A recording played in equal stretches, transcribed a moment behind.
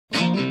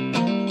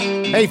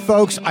Hey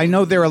folks, I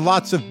know there are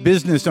lots of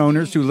business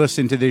owners who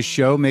listen to this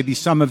show. Maybe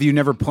some of you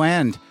never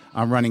planned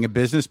on running a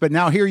business, but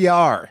now here you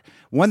are.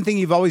 One thing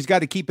you've always got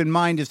to keep in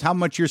mind is how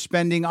much you're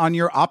spending on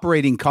your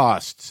operating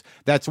costs.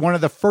 That's one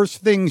of the first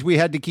things we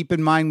had to keep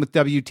in mind with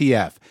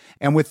WTF.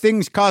 And with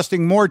things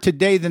costing more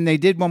today than they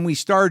did when we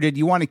started,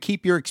 you want to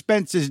keep your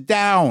expenses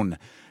down.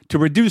 To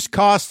reduce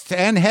costs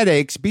and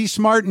headaches, be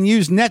smart and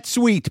use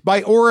NetSuite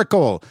by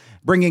Oracle,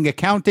 bringing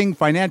accounting,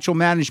 financial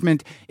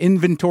management,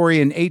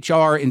 inventory, and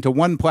HR into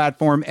one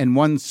platform and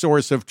one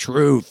source of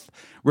truth.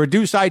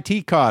 Reduce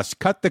IT costs,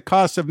 cut the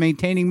costs of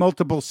maintaining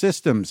multiple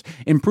systems,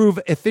 improve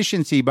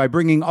efficiency by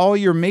bringing all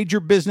your major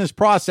business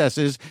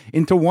processes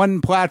into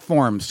one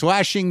platform,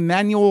 slashing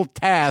manual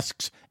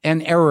tasks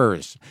and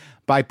errors.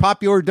 By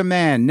popular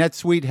demand,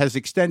 NetSuite has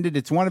extended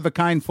its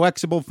one-of-a-kind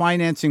flexible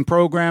financing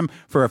program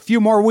for a few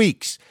more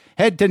weeks.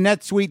 Head to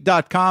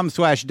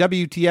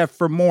netsuite.com/WTF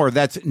for more.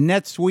 That's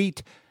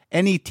NetSuite,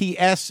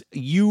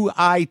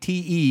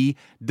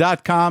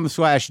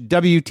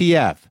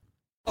 NetSuite.com/WTF.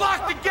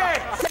 Lock the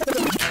gate!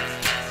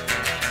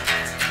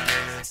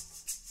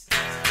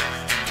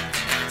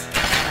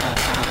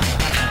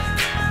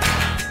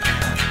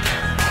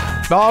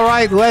 All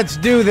right, let's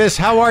do this.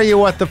 How are you,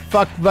 what the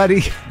fuck,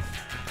 buddy?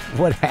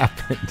 What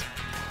happened?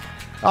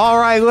 All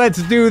right,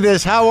 let's do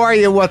this. How are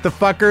you, what the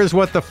fuckers,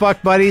 what the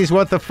fuck buddies,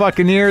 what the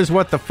fucking ears,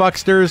 what the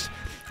fucksters?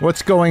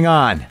 What's going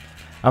on?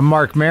 I'm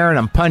Mark Maron.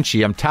 I'm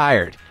punchy. I'm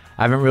tired.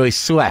 I haven't really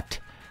slept.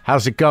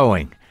 How's it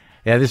going?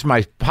 Yeah, this is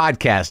my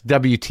podcast,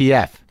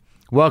 WTF.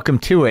 Welcome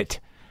to it.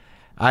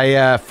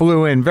 I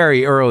flew in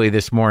very early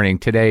this morning,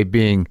 today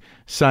being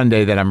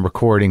Sunday that I'm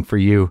recording for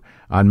you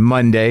on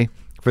Monday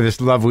for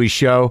this lovely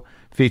show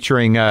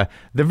featuring the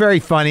very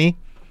funny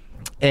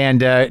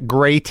and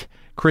great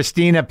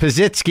Christina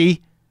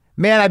Pazsitzky.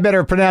 Man, I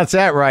better pronounce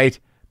that right.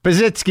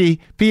 Pazsitzky,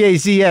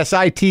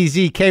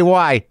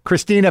 P-A-Z-S-I-T-Z-K-Y.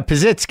 Christina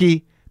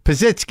Pazsitzky.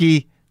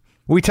 Pazsitzky.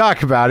 We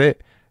talk about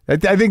it.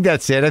 I think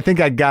that's it. I think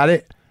I got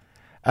it.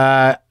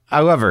 I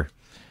love her.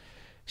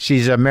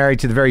 She's married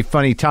to the very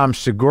funny Tom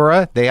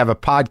Segura. They have a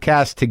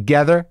podcast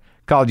together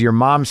called Your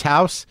Mom's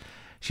House.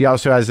 She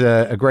also has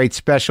a great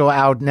special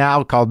out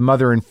now called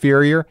Mother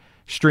Inferior,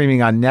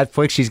 streaming on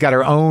Netflix. She's got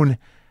her own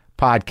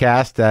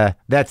podcast.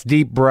 That's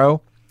Deep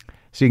Bro.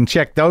 So you can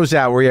check those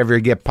out wherever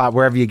you get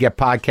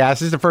podcasts.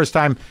 This is the first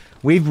time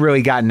we've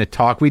really gotten to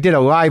talk. We did a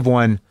live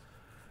one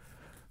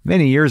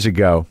many years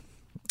ago,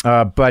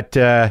 but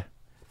had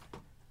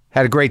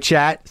a great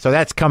chat. So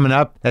that's coming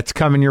up. That's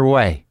coming your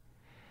way.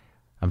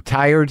 I'm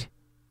tired.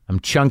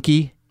 I'm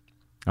chunky.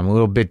 I'm a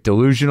little bit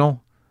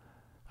delusional.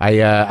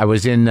 I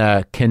was in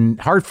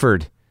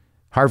Hartford,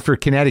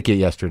 Connecticut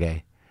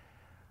yesterday.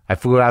 I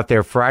flew out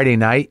there Friday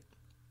night.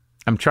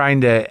 I'm trying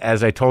to,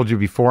 as I told you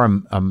before,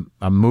 I'm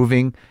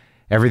moving.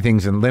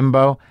 Everything's in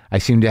limbo. I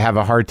seem to have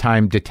a hard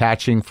time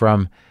detaching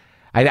from.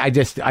 I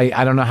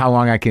don't know how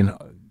long I can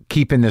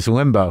keep in this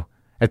limbo.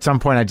 At some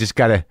point, I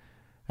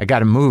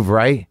gotta move,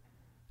 right?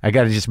 I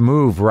gotta just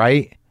move,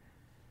 right?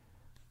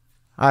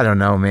 I don't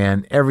know,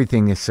 man.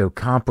 Everything is so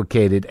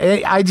complicated.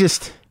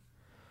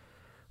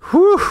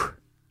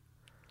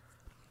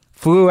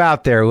 Flew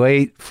out there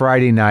late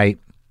Friday night,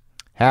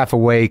 half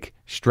awake,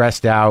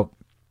 stressed out.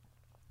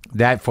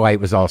 That flight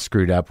was all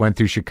screwed up. Went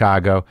through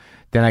Chicago.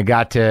 Then I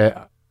got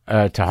to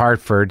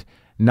Hartford.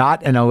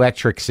 Not an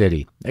electric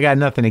city. I got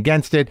nothing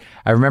against it.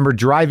 I remember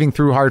driving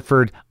through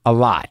Hartford a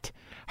lot.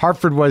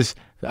 Hartford was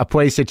a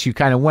place that you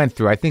kind of went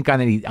through. I think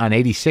on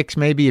 86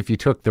 maybe, if you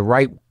took the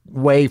right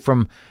way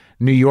from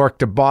New York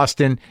to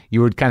Boston,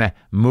 you would kind of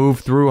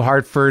move through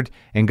Hartford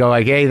and go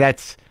like, hey, I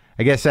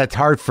guess that's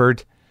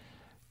Hartford.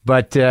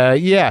 But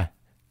yeah,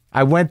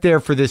 I went there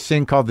for this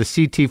thing called the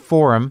CT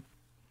Forum.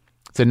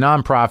 It's a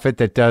nonprofit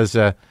that does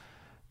a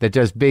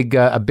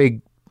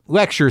big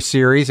lecture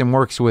series and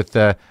works with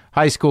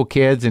high school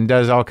kids and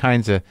does all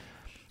kinds of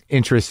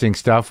interesting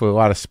stuff with a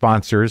lot of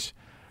sponsors.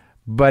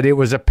 But it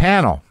was a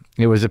panel.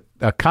 It was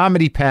a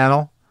comedy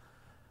panel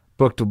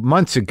booked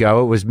months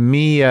ago. It was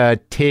me,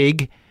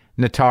 Tig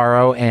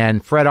Notaro,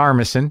 and Fred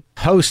Armisen,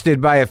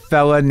 hosted by a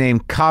fella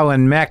named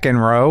Colin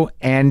McEnroe,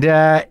 and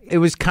it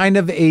was kind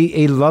of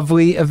a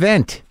lovely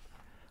event.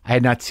 I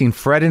had not seen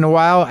Fred in a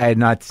while. I had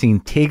not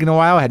seen Tig in a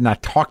while. I had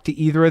not talked to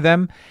either of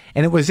them,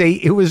 and it was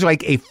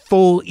like a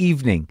full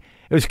evening.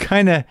 It was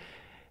kind of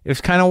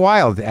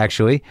wild,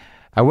 actually.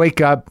 I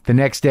wake up the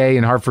next day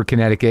in Hartford,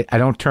 Connecticut. I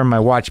don't turn my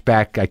watch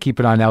back. I keep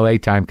it on LA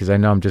time because I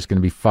know I'm just going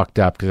to be fucked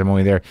up because I'm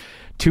only there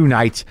 2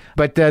 nights.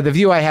 But the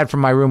view I had from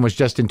my room was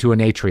just into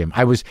an atrium.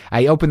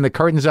 I opened the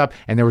curtains up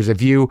and there was a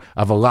view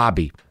of a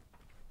lobby,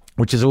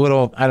 which is a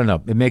little, I don't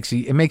know. It makes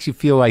you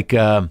feel like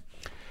THX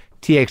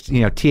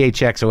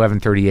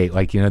 1138.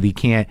 Like, you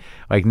can't,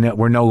 like, no,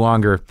 we're no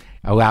longer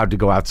allowed to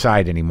go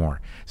outside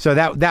anymore. So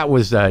that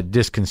was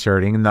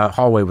disconcerting, and the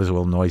hallway was a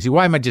little noisy.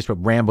 Why am I just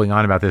rambling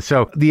on about this?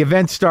 So the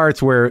event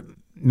starts where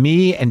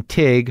me and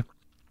Tig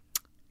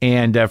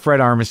and Fred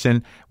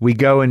Armisen, we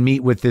go and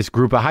meet with this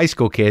group of high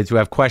school kids who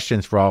have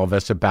questions for all of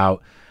us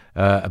about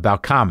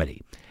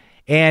comedy.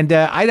 And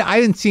I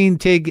hadn't seen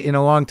Tig in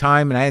a long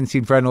time, and I hadn't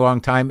seen Fred in a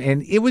long time.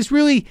 And it was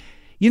really,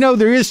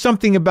 there is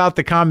something about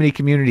the comedy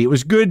community. It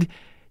was good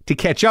to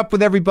catch up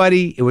with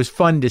everybody. It was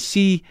fun to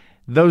see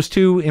those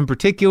two in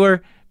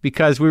particular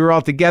because we were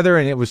all together,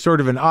 and it was sort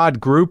of an odd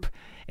group.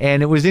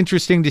 And it was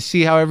interesting to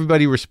see how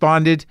everybody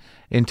responded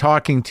in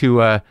talking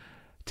to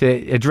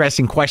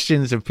addressing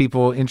questions of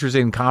people interested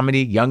in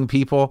comedy, young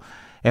people.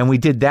 And we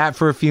did that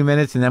for a few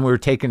minutes, and then we were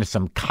taken to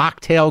some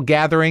cocktail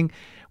gathering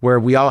where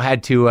we all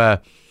had to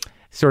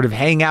sort of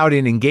hang out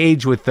and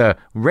engage with the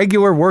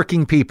regular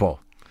working people.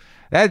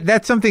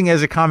 That's something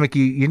as a comic,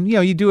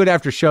 you do it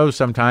after shows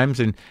sometimes,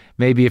 and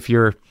maybe if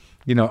you're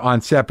on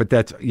set, but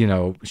that's,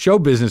 show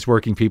business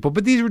working people.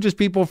 But these were just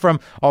people from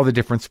all the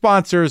different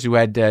sponsors who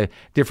had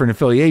different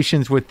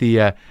affiliations with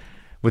the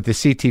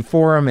CT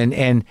Forum.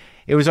 And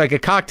it was like a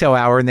cocktail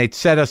hour, and they'd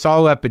set us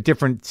all up at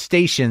different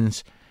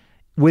stations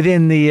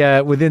within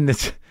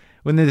this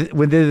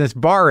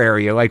bar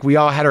area. Like we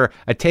all had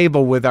a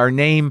table with our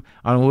name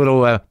on a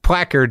little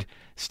placard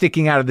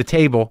sticking out of the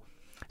table.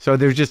 So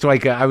there's just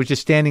like, I was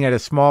just standing at a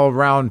small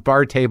round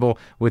bar table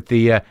with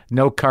the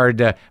note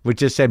card, which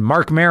just said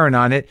Marc Maron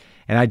on it.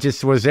 And I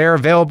just was there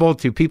available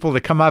to people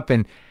to come up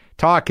and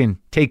talk and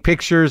take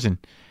pictures and,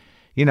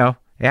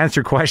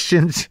 answer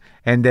questions.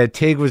 And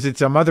Tig was in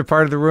some other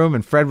part of the room,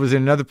 and Fred was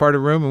in another part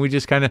of the room. And we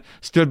just kind of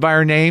stood by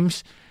our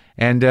names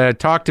and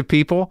talked to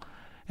people.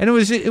 And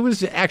it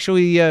was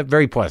actually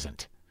very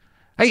pleasant.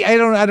 I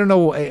don't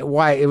know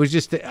why. It was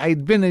just,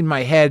 I'd been in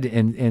my head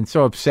and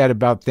so upset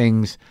about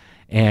things,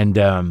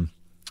 and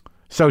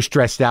so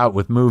stressed out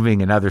with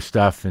moving and other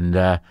stuff. And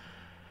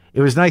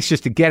it was nice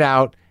just to get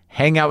out,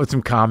 hang out with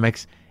some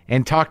comics,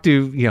 and talk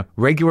to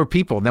regular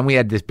people. And then we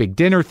had this big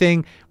dinner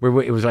thing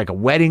where it was like a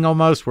wedding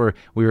almost, where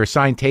we were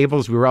assigned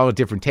tables. We were all at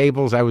different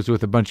tables. I was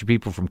with a bunch of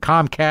people from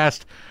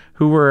Comcast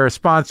who were a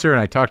sponsor,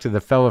 and I talked to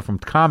the fellow from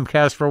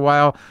Comcast for a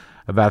while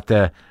about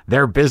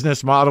their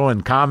business model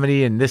and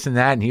comedy and this and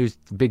that, and he was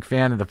a big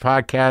fan of the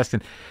podcast.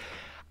 And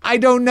I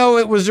don't know,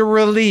 it was a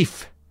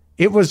relief.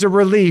 It was a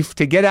relief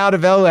to get out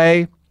of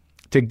LA,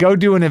 to go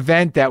do an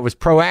event that was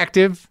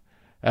proactive,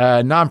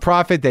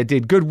 nonprofit that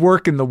did good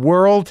work in the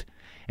world,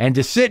 and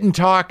to sit and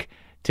talk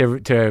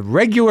to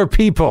regular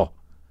people.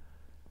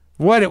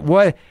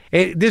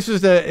 This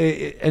was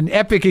an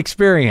epic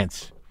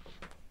experience.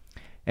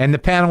 And the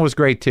panel was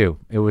great too.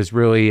 It was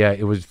really,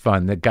 it was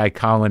fun. The guy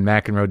Colin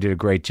McEnroe did a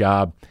great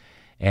job.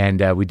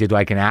 And we did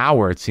like an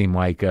hour, it seemed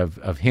like,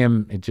 of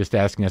him just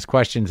asking us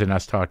questions and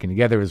us talking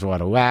together. There was a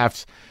lot of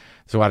laughs.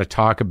 There's a lot of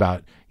talk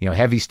about,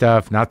 heavy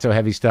stuff, not so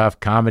heavy stuff,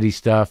 comedy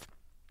stuff.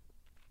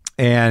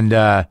 And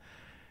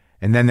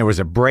then there was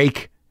a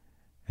break,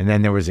 and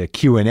then there was a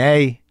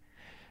Q&A,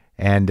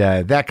 and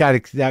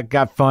that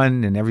got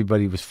fun, and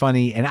everybody was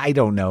funny, and I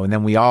don't know. And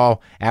then we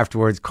all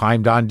afterwards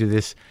climbed onto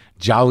this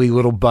jolly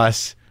little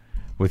bus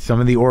with some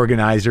of the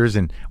organizers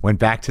and went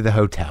back to the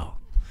hotel.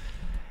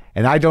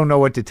 And I don't know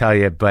what to tell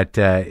you, but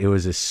it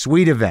was a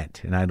sweet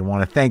event, and I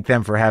want to thank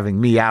them for having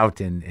me out,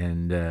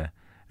 and it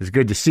was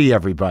good to see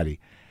everybody.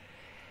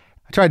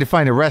 I tried to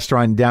find a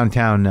restaurant in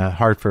downtown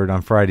Hartford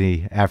on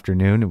Friday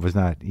afternoon. It was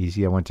not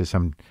easy. I went to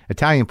some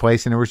Italian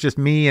place, and it was just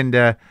me and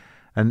a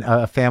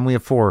family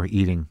of 4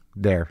 eating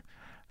there.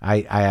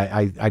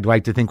 I'd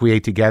like to think we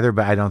ate together,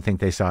 but I don't think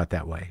they saw it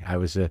that way. I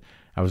was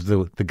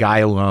the guy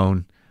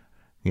alone,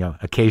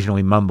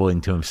 occasionally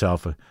mumbling to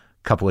himself a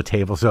couple of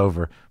tables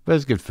over. But it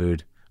was good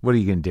food. What are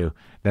you going to do?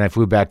 Then I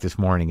flew back this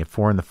morning at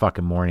 4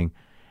 a.m,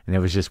 and it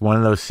was just one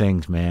of those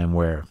things, man,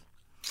 where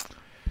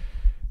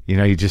you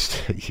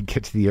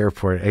get to the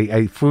airport.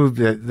 I flew,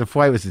 the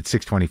flight was at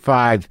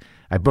 6:25.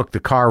 I booked the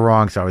car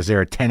wrong, so I was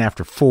there at 10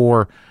 after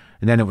 4,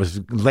 and then it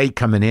was late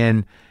coming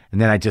in,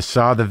 and then I just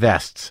saw the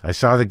vests. I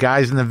saw the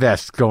guys in the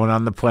vests going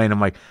on the plane.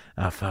 I'm like,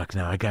 oh, fuck,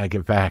 no, I got to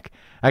get back.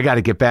 I got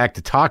to get back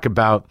to talk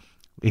about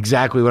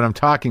exactly what I'm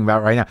talking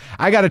about right now.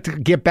 I got to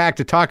get back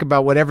to talk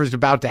about whatever's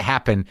about to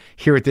happen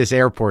here at this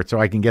airport so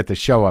I can get the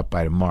show up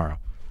by tomorrow.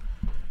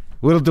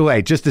 Little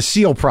delay, just the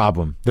seal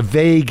problem, the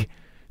vague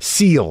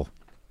seal.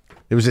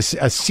 There was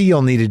a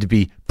seal needed to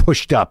be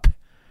pushed up.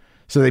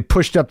 So they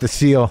pushed up the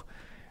seal,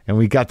 and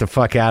we got the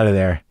fuck out of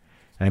there.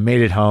 And I made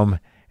it home,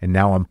 and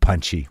now I'm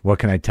punchy. What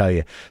can I tell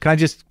you? Can I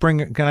just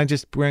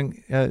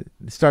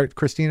start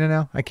Christina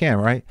now? I can,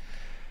 right?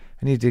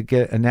 I need to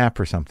get a nap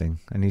or something.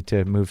 I need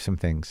to move some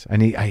things.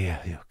 God.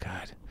 I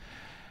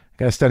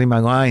got to study my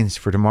lines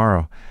for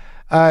tomorrow.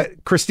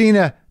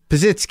 Christina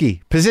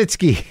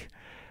Pazsitzky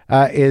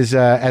is,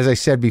 as I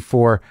said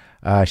before,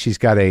 she's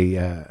got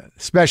a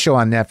special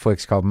on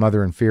Netflix called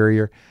Mother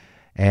Inferior,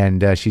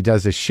 and she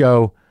does a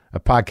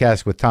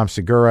podcast with Tom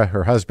Segura,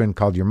 her husband,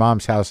 called Your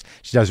Mom's House.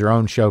 She does her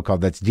own show called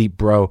That's Deep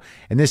Bro,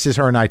 and this is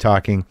her and I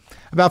talking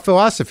about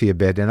philosophy a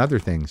bit and other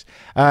things.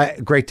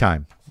 Great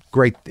time.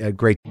 Great.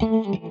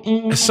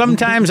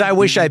 Sometimes I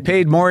wish I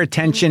paid more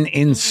attention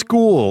in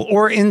school,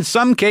 or in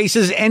some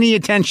cases, any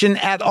attention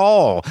at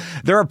all.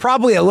 There are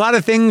probably a lot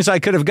of things I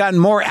could have gotten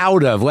more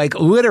out of, like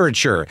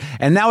literature,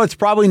 and now it's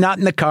probably not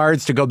in the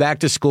cards to go back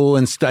to school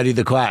and study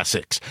the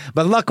classics.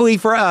 But luckily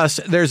for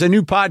us, there's a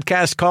new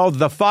podcast called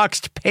The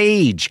Foxed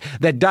Page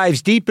that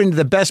dives deep into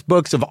the best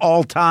books of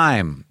all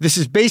time. This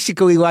is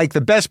basically like the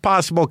best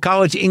possible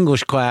college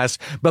English class,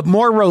 but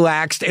more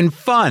relaxed and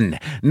fun.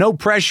 No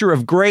pressure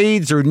of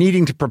grades or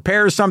needing to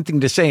prepare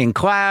something to say in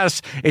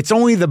class. It's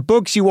only the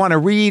books you want to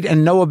read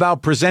and know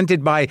about,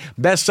 presented by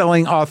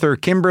best-selling author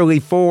Kimberly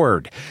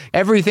Ford.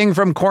 Everything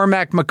from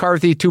Cormac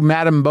McCarthy to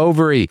Madame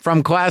Bovary,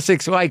 from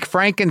classics like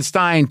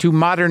Frankenstein to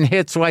modern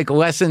hits like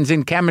Lessons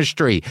in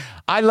Chemistry.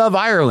 I love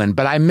Ireland,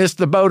 but I missed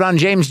the boat on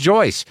James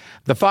Joyce.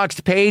 The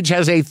Foxed Page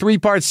has a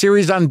 3-part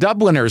series on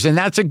Dubliners, and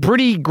that's a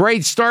pretty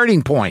great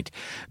starting point.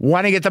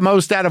 Want to get the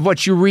most out of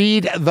what you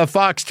read? The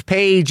Foxed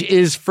Page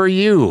is for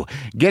you.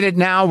 Get it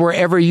now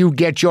wherever you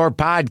get your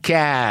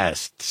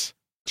podcasts.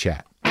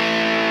 Chat.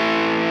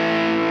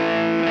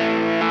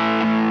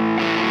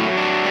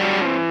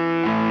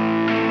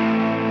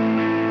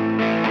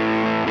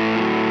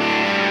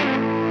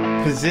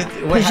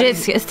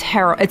 Pazitsky is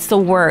terrible. It's the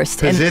worst.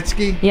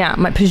 Pazitsky? Yeah,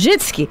 my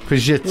Pazitsky.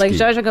 Like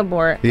Zsa Zsa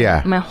Gabor.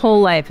 Yeah. My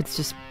whole life, it's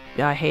just,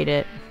 I hate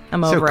it.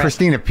 I'm over it.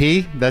 Christina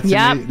P? That's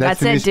the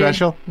new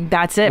special?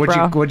 That's it,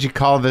 bro. What'd you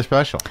call the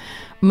special?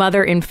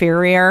 Mother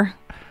Inferior.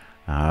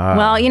 Oh.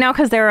 Well,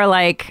 because they were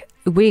like,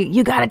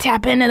 you got to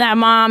tap into that,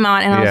 Mom.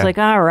 And I was like,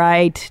 all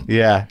right.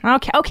 Yeah.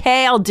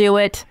 Okay, I'll do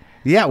it.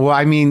 Yeah, well,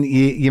 I mean,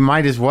 you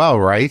might as well,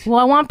 right? Well,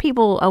 I want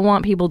people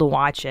to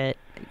watch it.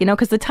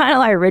 Because the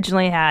title I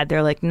originally had,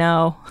 they're like,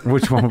 no.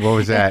 Which one? What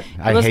was that?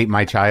 I Hate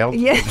My Child?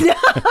 Yeah.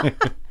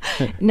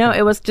 No,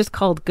 it was just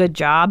called Good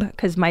Job,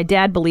 because my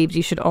dad believes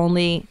you should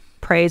only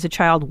praise a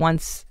child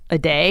once a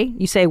day.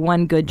 You say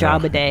one good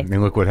job a day.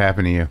 And look what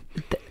happened to you.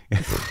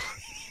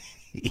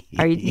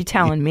 Are you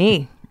telling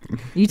me?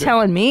 You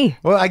telling me?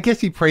 Well, I guess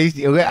he praised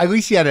you. At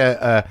least he had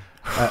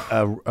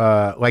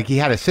he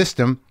had a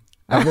system.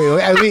 At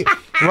least,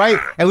 right?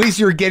 At least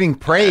you're getting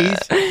praise.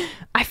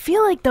 I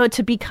feel like, though,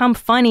 to become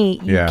funny,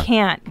 you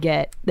can't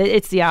get.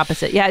 It's the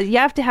opposite. Yeah, you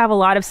have to have a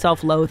lot of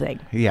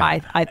self-loathing. Yeah,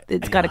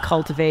 it's got to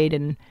cultivate.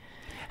 And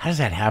how does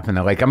that happen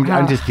though? Like I'm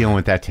just dealing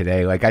with that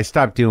today. Like I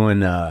stopped doing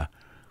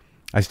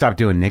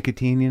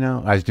nicotine.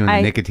 I was doing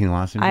the nicotine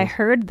lozenges. I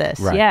heard this.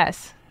 Right.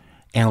 Yes.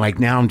 And like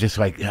now I'm just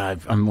like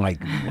I'm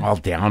like all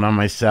down on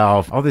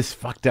myself. All this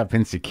fucked up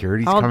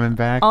insecurities coming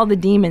back. All the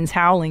demons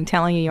howling,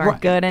 telling you aren't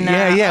good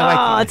enough.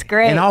 Yeah. Oh, it's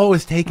great. And all it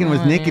was taking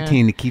was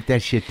nicotine to keep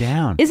that shit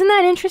down. Isn't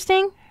that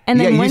interesting? And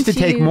then you used to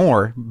take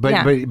more,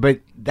 but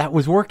that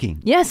was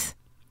working. Yes.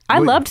 I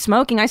loved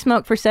smoking. I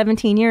smoked for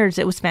 17 years.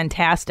 It was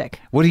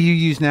fantastic. What do you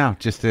use now?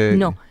 Just to...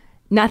 No,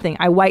 nothing.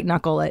 I white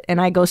knuckle it and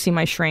I go see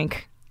my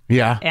shrink.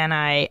 Yeah. And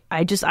I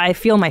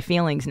feel my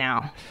feelings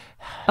now.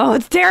 Oh,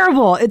 it's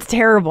terrible. It's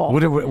terrible.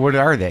 What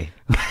are they?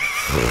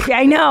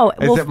 I know.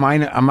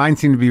 Mine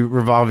seem to be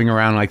revolving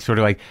around like sort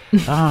of like,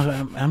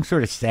 oh, I'm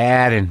sort of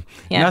sad and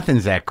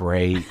nothing's that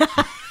great.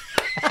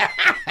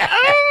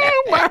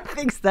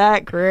 Nothing's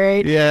that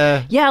great.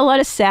 Yeah. Yeah, a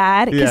lot of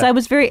sad because I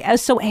was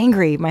so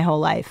angry my whole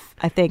life,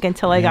 I think,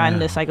 until I got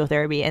into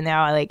psychotherapy. And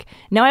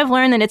now I've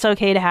learned that it's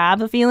okay to have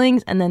the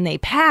feelings and then they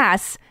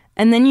pass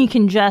and then you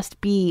can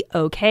just be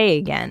okay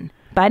again.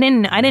 But I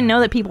didn't know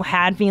that people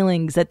had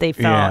feelings that they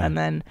felt and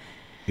then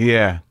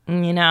yeah,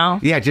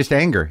 just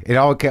anger. It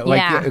all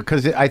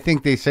because I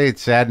think they say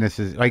it's sadness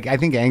is like I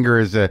think anger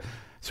is a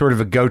sort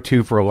of a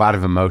go-to for a lot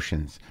of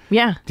emotions.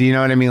 Yeah. Do you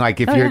know what I mean? Like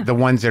if you're the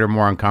ones that are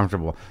more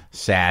uncomfortable,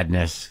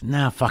 sadness.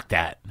 No, fuck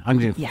that. I'm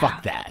gonna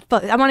fuck that.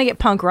 But I want to get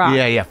punk rock.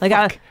 Yeah.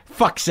 Like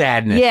fuck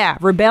sadness. Yeah,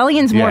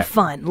 rebellion's more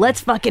fun.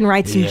 Let's fucking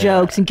write some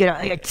jokes and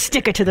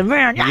stick it to the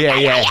man.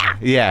 Yeah.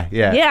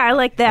 Yeah, I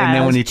like that. And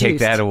then when you take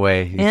that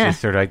away, it's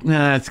just sort of like,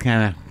 nah, it's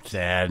kind of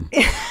sad.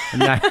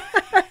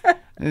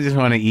 I just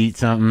want to eat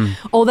something.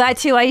 Oh, that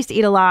too. I used to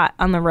eat a lot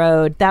on the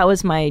road. That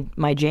was my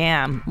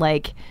jam.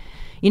 Like,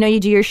 you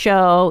do your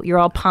show, you're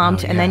all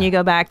pumped, and then you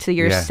go back to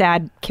your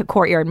sad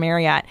Courtyard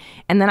Marriott,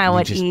 and then I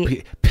would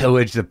eat.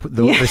 Pillage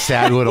the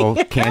sad little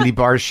candy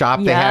bar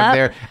shop they have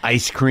there.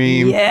 Ice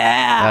cream.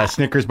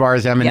 Snickers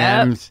bars,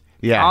 M&Ms.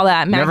 Yeah. All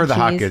that. Never the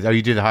hot goods. Oh,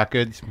 you do the hot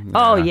goods?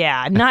 Oh,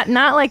 yeah. Not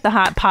like the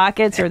Hot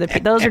Pockets or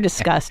those are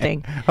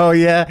disgusking. Oh,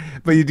 yeah?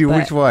 But you do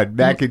which one?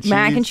 Mac and cheese?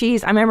 Mac and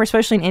cheese. I remember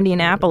especially in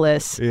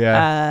Indianapolis,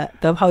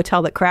 the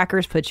hotel that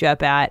Crackers put you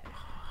up at.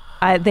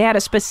 They had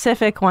a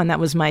specific one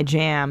that was my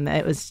jam.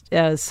 It was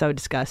so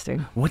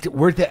disgusting.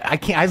 I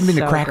haven't been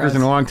to Crackers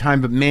in a long time,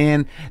 but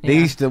man, they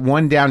used to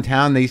one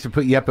downtown. They used to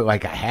put you up at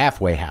like a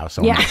halfway house.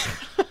 Almost.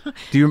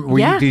 Yeah.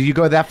 Did you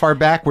go that far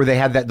back where they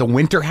had the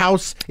Winter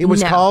House? It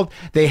was called.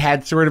 They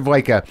had sort of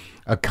like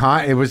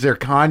it was their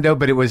condo,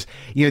 but it was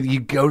you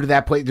go to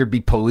that place, there'd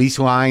be police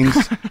lines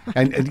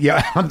and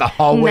on the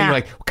hallway. You're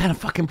like, what kind of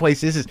fucking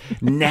place is this?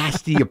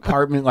 Nasty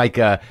apartment, like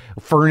a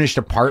furnished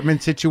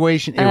apartment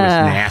situation. It was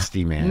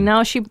nasty, man.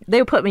 No,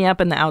 they put me up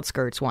in the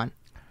outskirts one.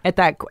 At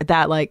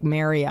that like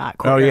Marriott,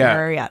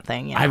 Marriott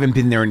thing. You know? I haven't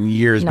been there in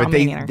years, No, but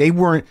me neither.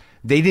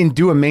 they didn't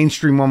do a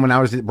mainstream one when I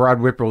was at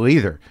Broad Whipple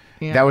either.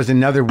 Yeah. That was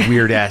another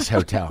weird ass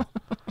hotel.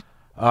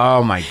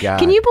 Oh my God.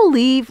 Can you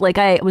believe, like,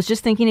 I was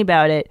just thinking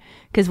about it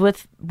because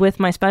with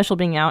my special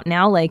being out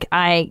now, like,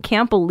 I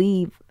can't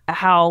believe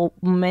how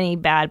many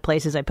bad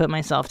places I put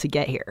myself to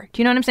get here.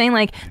 Do you know what I'm saying?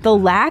 Like, the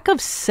lack of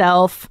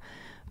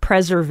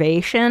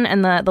self-preservation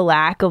and the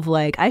lack of,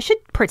 like, I should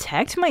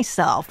protect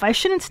myself. I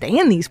shouldn't stay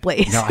in these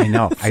places. No, I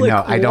know. It's I like,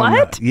 know. I don't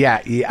what? know.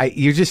 Yeah,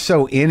 you're just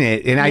so in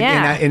it, and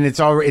and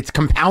it's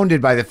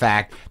compounded by the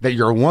fact that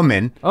you're a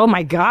woman. Oh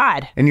my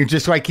God. And you're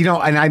just like, and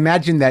I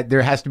imagine that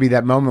there has to be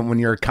that moment when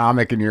you're a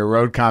comic and you're a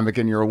road comic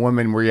and you're a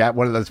woman where you're at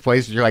one of those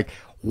places, you're like,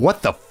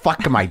 what the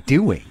fuck am I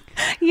doing?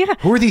 Yeah.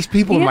 Who are these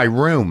people in my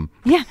room?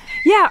 Yeah.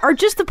 Yeah. Or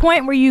just the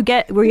point where you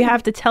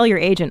have to tell your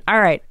agent,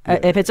 all right,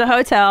 if it's a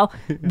hotel,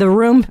 the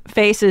room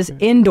faces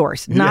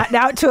indoors, not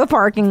out to a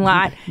parking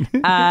lot.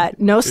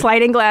 No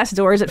sliding glass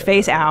doors that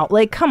face out.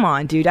 Like, come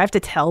on, dude. I have to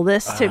tell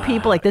this to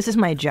people. Like, this is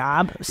my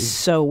job.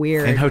 So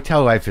weird. And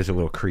hotel life is a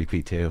little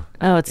creepy too.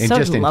 Oh, it's and so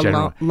just in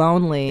general.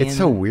 lonely. It's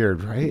so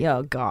weird, right?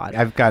 Oh, God.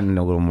 I've gotten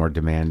a little more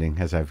demanding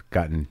as I've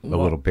gotten a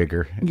little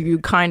bigger. You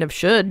kind of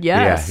should,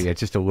 yes. Yeah,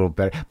 just a little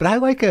better. But I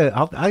like a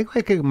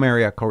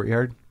Marriott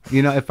Courtyard.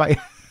 If I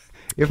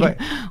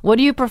What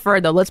do you prefer,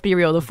 though? Let's be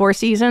real. The Four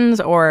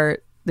Seasons or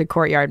the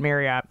Courtyard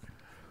Marriott?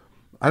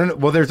 I don't know.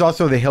 Well, there's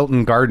also the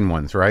Hilton Garden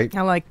ones, right?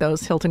 I like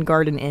those Hilton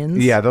Garden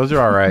Inns. Yeah, those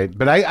are all right.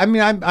 But I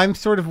mean, I'm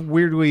sort of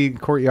weirdly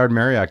Courtyard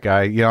Marriott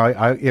guy.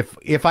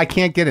 If I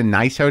can't get a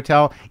nice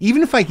hotel,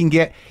 even if I can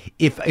get,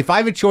 if I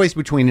have a choice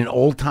between an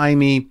old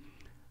timey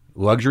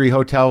luxury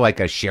hotel like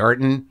a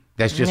Sheraton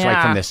that's just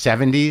like from the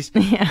 70s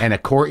and a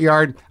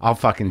Courtyard, I'll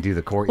fucking do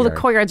the Courtyard. Well,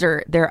 the Courtyards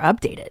they're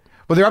updated.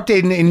 Well, they're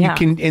updated, and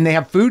and they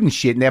have food and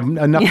shit, and they have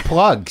enough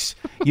plugs,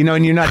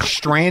 and you're not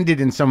stranded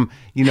in some,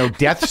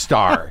 Death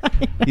Star,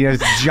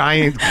 this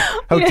giant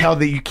hotel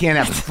that you can't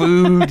have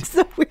food.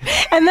 So weird.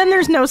 And then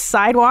there's no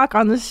sidewalk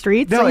on the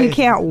street, so you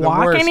can't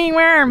walk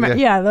anywhere.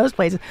 Yeah, those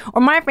places.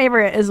 Or my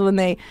favorite is when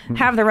they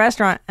have the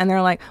restaurant, and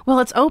they're like, well,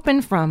 it's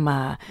open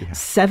from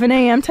 7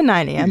 a.m. to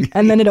 9 a.m.,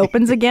 and then it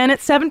opens again at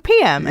 7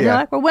 p.m. And you're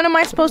like, well, what am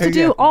I supposed to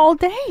do all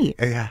day?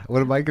 Yeah,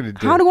 what am I going to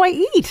do? How do I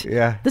eat?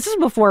 Yeah. This is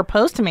before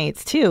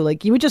Postmates, too.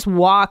 Like, you would just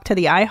walk to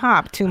the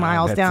IHOP 2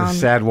 miles down. That's a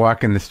sad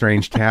walk in the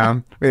strange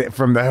town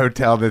from the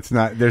hotel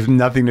there's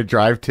nothing to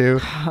drive to.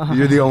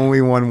 You're the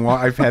only one.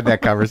 I've had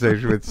that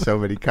conversation with so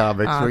many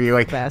comics where you're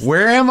like,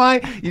 where am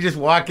I? You just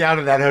walk out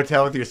of that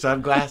hotel with your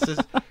sunglasses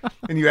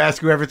and you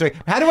ask whoever's like,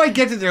 how do I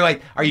get to there?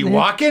 Like, are you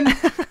walking?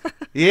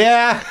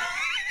 Yeah.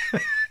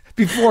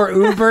 Before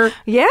Uber.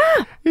 Yeah.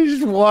 You're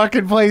just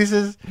walking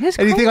places. It's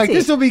and you think like,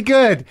 this will be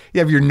good.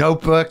 You have your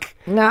notebook.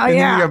 No, and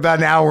yeah. then you're about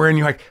an hour and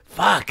you're like,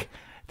 fuck.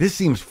 This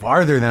seems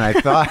farther than I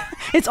thought.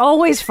 It's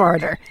always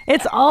farther.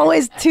 It's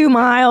always 2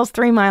 miles,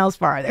 3 miles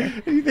farther.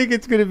 You think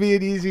it's going to be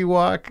an easy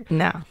walk?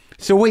 No.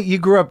 So wait, you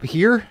grew up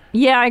here?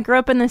 Yeah, I grew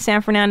up in the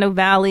San Fernando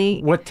Valley.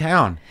 What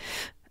town?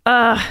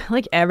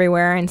 Like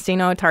everywhere.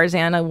 Encino,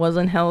 Tarzana,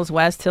 Woodland Hills,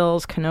 West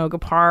Hills, Canoga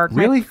Park.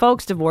 Really? My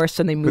folks divorced,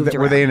 so they moved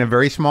around. Were they in a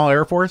very small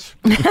Air Force?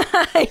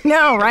 I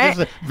know, right?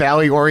 Just a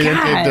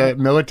valley-oriented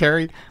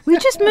military? We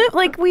just moved,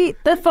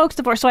 the folks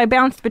divorced, so I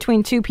bounced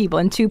between 2 people,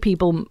 and 2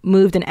 people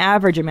moved an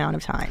average amount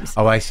of times.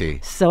 Oh, I see.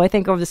 So I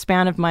think over the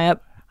span of my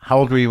How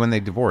old were you when they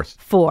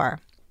divorced? 4.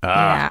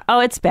 Yeah. Oh,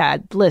 it's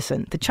bad.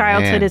 Listen, the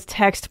childhood is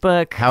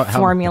textbook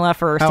formula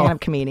for a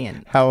stand-up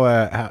comedian.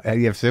 How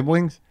you have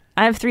siblings?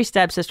 I have 3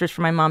 stepsisters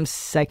from my mom's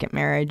second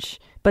marriage,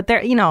 but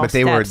they're, But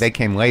they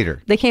came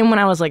later. They came when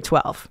I was like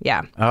 12.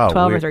 Yeah. Oh,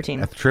 12 weird. or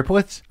 13.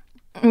 Triplets?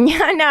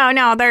 Yeah,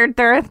 no, they're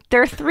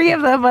 3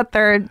 of them, but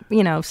they're,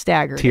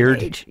 staggered Tiered?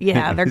 in age.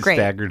 Yeah, they're great.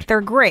 Staggered.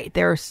 They're great.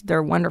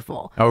 They're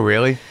wonderful. Oh,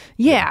 really?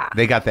 Yeah.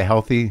 They got the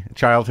healthy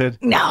childhood?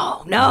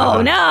 No.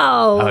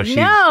 Oh, she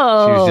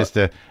was just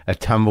a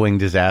tumbling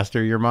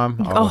disaster, your mom?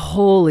 Oh,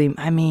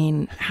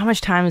 how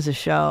much time is the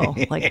show?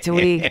 Like, do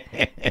we...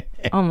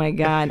 Oh, my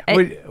God.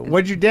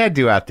 What'd your dad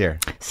do out there?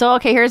 So,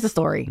 okay, here's the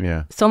story.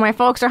 Yeah. So my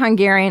folks are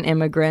Hungarian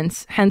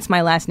immigrants, hence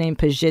my last name,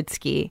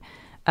 Pazitsky.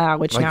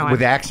 Which like now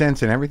with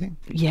accents and everything?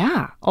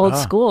 Yeah, old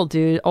school,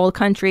 dude. Old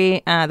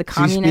country. The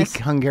communists. Do you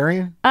speak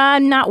Hungarian?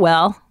 Not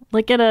well.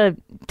 Like at a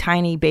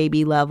tiny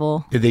baby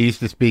level. Did they used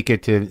to speak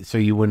it so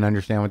you wouldn't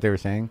understand what they were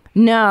saying?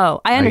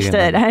 No, I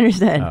understood.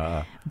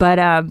 But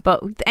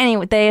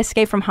anyway, they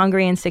escaped from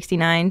Hungary in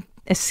 '69.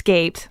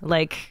 Escaped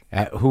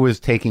who was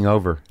taking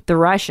over? The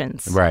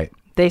Russians. Right.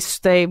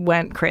 They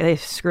went crazy. They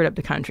screwed up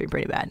the country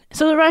pretty bad.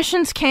 So the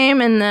Russians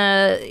came and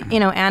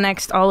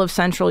annexed all of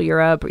Central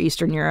Europe or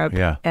Eastern Europe.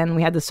 Yeah. And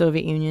we had the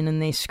Soviet Union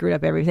and they screwed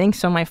up everything.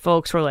 So my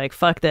folks were like,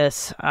 fuck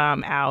this,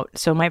 out.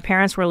 So my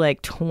parents were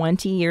like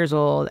 20 years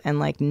old and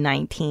like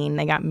 19.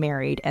 They got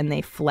married and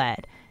they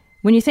fled.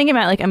 When you think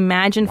about it,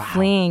 imagine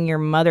fleeing your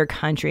mother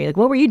country. Like,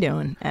 what were you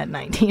doing at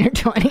 19 or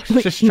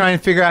 20? Just trying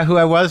to figure out who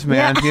I was,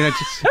 man. Yeah.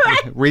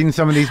 Just reading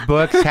some of these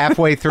books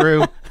halfway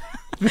through.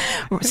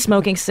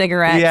 Smoking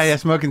cigarettes. Yeah,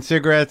 smoking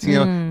cigarettes,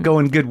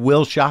 going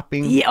Goodwill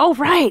shopping. Yeah, oh,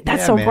 right.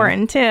 That's so man.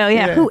 important, too.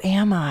 Yeah. Who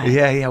am I?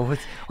 Yeah. What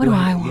do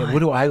I want? Yeah, what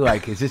do I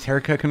like? Is this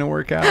haircut going to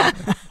work out?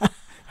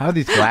 How are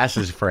these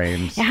glasses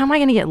frames? Yeah, how am I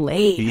going to get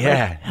laid?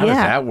 Yeah. How does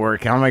that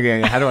work?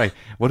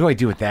 What do I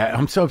do with that?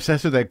 I'm so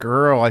obsessed with that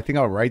girl. I think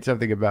I'll write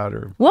something about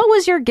her. What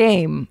was your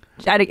game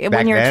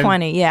when you were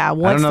 20? Yeah. I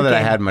don't know that I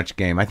had much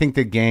game. I think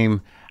I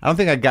don't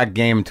think I got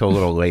game until a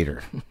little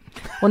later.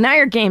 Well, now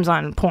your game's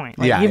on point.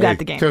 You got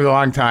the game. Took a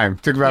long time.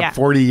 Took about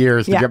 40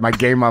 years to get my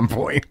game on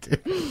point.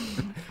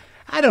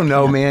 I don't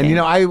know, man.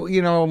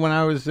 When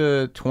I was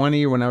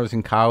 20 or when I was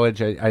in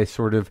college, I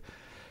sort of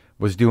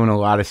was doing a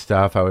lot of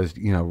stuff. I was,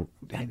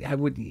 I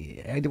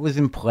was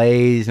in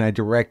plays and I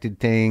directed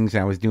things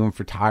and I was doing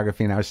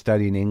photography and I was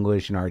studying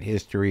English and art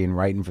history and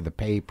writing for the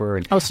paper.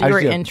 And so you were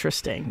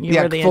interesting.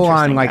 You were the full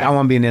interesting on, guy. I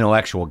want to be an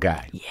intellectual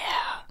guy.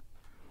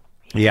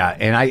 Yeah,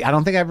 and I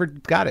don't think I ever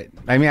got it.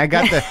 I mean, I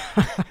got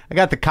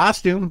the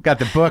costume, got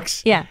the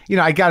books. Yeah.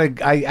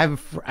 I'm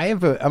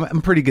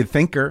a pretty good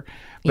thinker,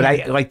 but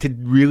I like to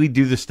really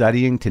do the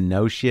studying, to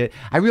know shit.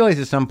 I realized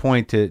at some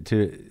point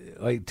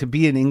to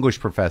be an English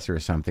professor or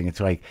something, it's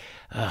like,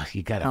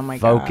 you got to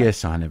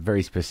focus on a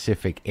very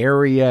specific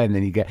area, and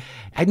then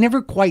I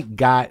never quite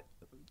got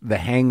the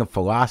hang of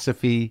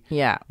philosophy,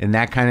 and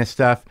that kind of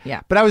stuff.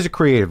 Yeah. But I was a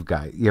creative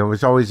guy. It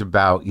was always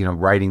about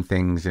writing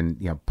things and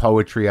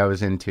poetry I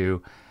was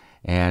into,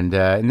 and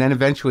then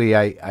eventually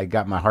I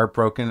got my heart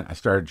broken. I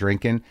started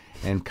drinking,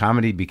 and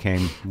comedy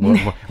became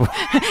more.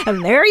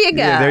 And there you go.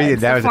 Yeah,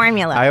 that was the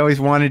formula. I always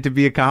wanted to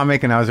be a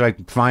comic, and I was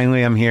like,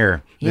 finally, I'm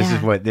here. This is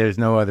there's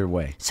no other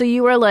way. So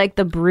you were like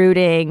the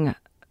brooding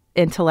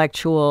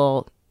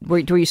intellectual. Were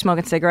you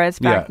smoking cigarettes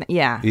back then?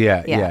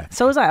 Yeah.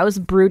 So was I. I was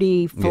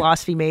broody,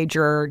 philosophy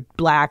major,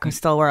 black. I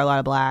still wear a lot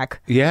of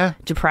black. Yeah.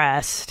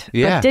 Depressed.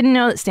 Yeah. But didn't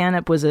know that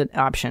stand-up was an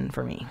option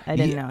for me. I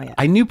didn't know yet.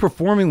 I knew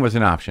performing was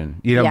an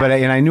option, but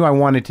I knew I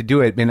wanted to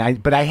do it.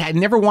 But I had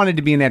never wanted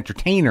to be an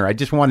entertainer.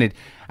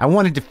 I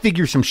wanted to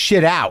figure some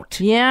shit out.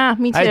 Yeah,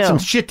 me too. I had some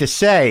shit to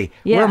say.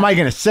 Yeah. Where am I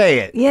going to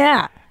say it?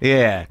 Yeah.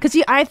 Yeah. Because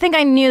I think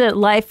I knew that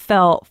life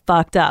felt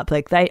fucked up.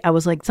 Like I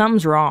was like,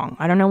 something's wrong.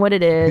 I don't know what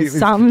it is.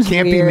 Something's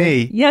can't weird. be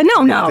me. Yeah,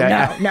 no.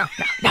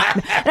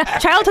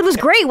 Childhood was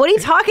great. What are you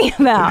talking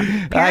about?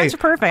 Parents are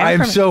perfect.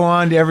 I'm so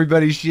on to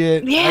everybody's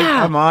shit.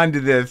 Yeah. I'm on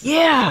to this.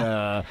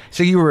 Yeah.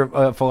 So you were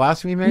a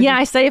philosophy major? Yeah,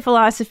 I studied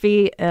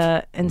philosophy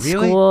in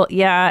school.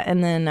 Yeah,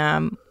 and then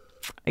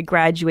I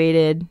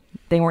graduated.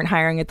 They weren't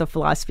hiring at the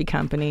philosophy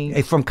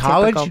company. From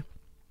college? Typical.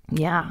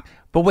 Yeah.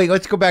 But wait,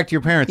 let's go back to your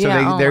parents. So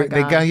Yeah,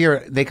 they got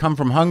here. They come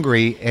from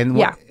Hungary, and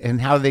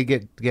and how they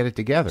get it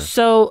together.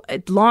 So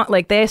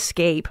they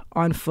escape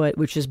on foot,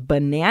 which is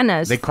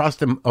bananas. They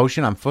crossed the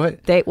ocean on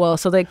foot. They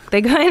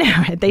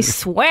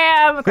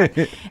swam.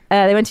 They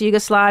went to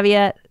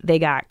Yugoslavia. They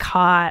got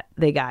caught.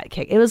 They got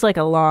kicked. It was like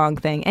a long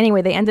thing.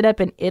 Anyway, they ended up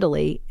in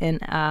Italy in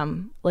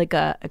like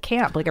a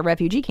camp, like a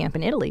refugee camp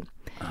in Italy.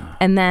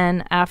 And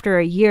then after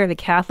a year, the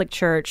Catholic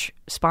Church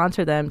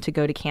sponsored them to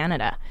go to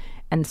Canada.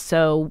 And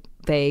so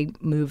they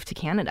moved to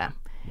Canada.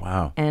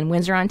 Wow. And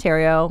Windsor,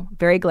 Ontario,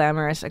 very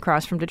glamorous,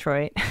 across from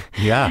Detroit.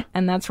 Yeah.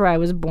 And that's where I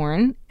was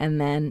born.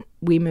 And then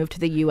we moved to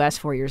the U.S.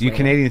 4 years later. You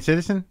Canadian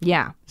citizen?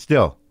 Yeah.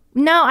 Still?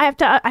 No, I have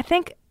to. I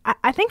think I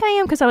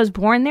am because I was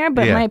born there,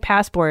 but my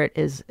passport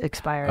is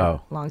expired a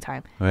long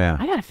time. Oh, yeah.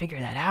 I got to figure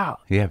that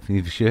out. Yeah,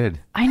 you should.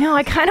 I know.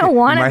 I kind of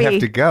want to be. You might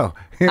have to go.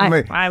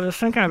 I was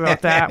thinking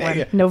about that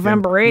when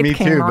November 8th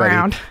came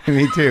around.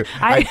 Me too.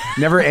 I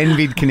never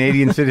envied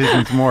Canadian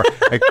citizens more.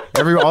 Like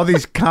all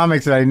these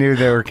comics that I knew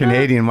that were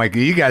Canadian, I'm like,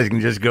 you guys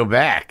can just go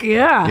back.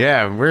 Yeah.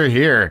 Yeah, we're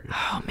here.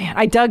 Oh, man.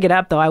 I dug it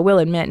up, though. I will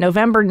admit.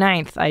 November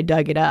 9th, I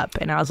dug it up,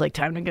 and I was like,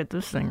 time to get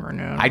this thing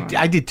renewed.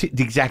 I did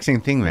the exact same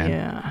thing, man.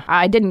 Yeah.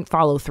 I didn't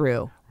follow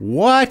through.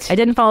 What? I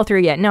didn't follow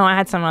through yet. No, I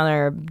had some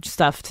other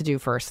stuff to do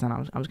first, and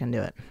I was going to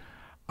do it.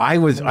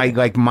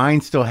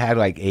 Mine still had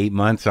like 8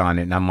 months on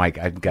it, and I'm like,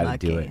 I've got to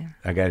do it.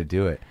 I got to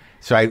do it.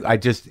 So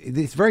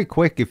it's very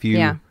quick if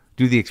you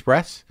do the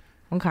express.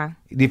 Okay.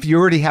 If you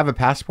already have a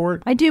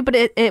passport? I do, but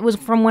it was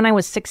from when I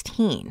was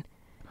 16.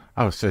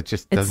 Oh, so it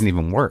just doesn't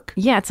even work.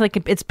 Yeah, it's like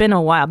it's been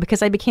a while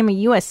because I became a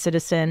U.S.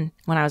 citizen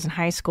when I was in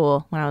high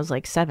school when I was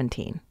like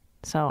 17.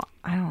 So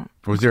I don't.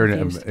 Was there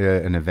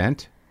an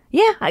event?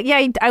 Yeah.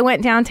 I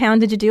went downtown.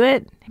 Did you do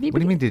it? What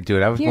do you mean did do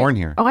it? I was born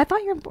here. Oh, I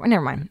thought you were born.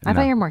 Never mind. I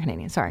thought you were more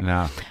Canadian. Sorry.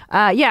 No.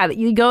 Yeah,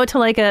 you go to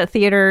like a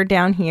theater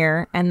down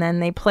here, and then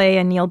they play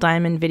a Neil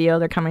Diamond video.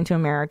 They're coming to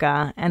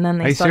America, and then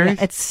they. Are you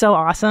serious? It's so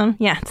awesome.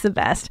 Yeah, it's the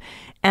best.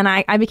 And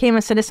I became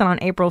a citizen on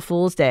April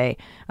Fool's Day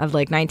of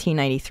like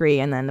 1993,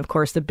 and then of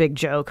course the big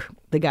joke,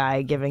 the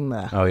guy giving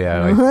the not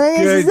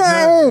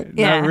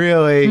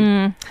really.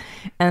 And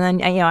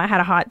then I had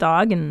a hot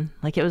dog, and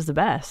like it was the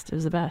best. It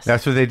was the best.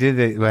 That's what they did.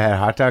 They had a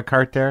hot dog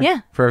cart there.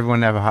 Yeah, for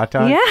everyone to have a hot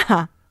dog.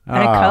 Yeah,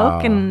 and a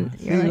Coke, and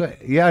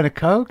and a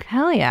Coke.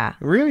 Hell yeah!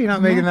 Really, you're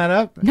not making that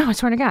up? No, I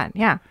swear to God,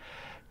 yeah.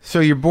 So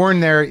you're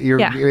born there.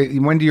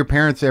 When do your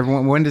parents?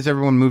 When does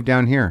everyone move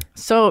down here?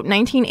 So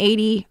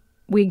 1980.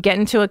 We get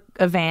into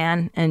a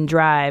van and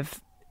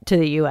drive to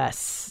the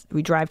U.S.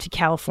 We drive to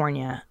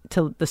California,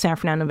 to the San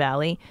Fernando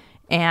Valley.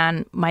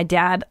 And my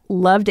dad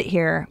loved it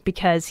here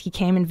because he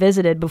came and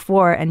visited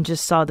before and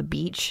just saw the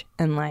beach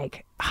and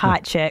like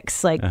hot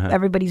chicks. Like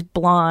everybody's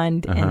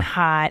blonde and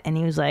hot. And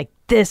he was like,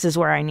 this is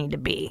where I need to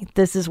be.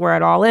 This is where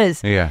it all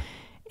is. Yeah.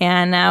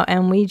 And now,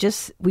 and we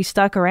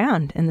stuck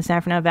around in the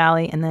San Fernando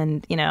Valley. And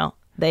then,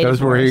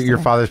 those were your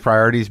father's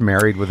priorities,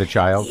 married with a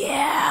child?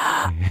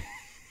 Yeah.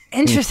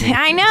 Interesting.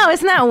 I know.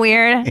 Isn't that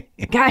weird?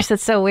 Gosh,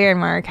 that's so weird,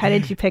 Mark. How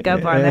did you pick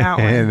up on that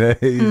one?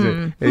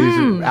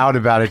 He's out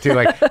about it, too.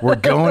 Like, we're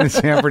going to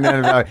San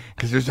Fernando Valley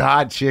because there's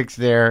hot chicks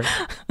there.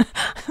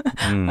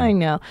 I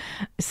know.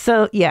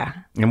 So, yeah.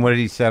 And what did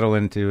he settle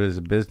into as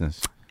a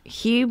business?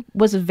 He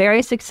was a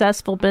very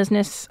successful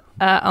business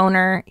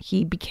owner.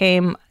 He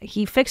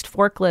fixed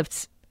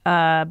forklifts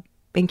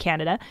in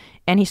Canada,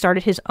 and he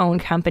started his own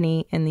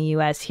company in the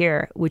U.S.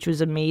 here, which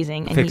was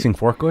amazing. And Fixing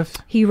forklifts?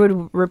 He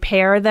would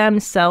repair them,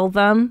 sell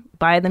them,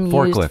 buy them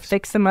used,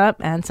 fix them up,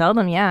 and sell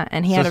them. Yeah,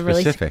 and he had a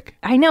really specific.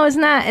 I know,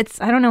 isn't that?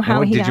 I don't know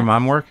how he. Did your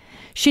mom work?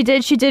 She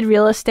did. She did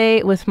real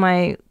estate with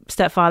my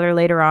stepfather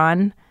later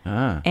on,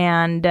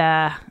 and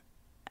yeah.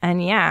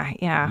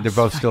 They're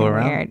both still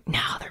around? Weird.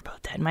 No, they're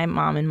both dead. My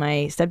mom and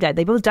my stepdad,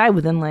 they both died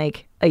within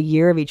like a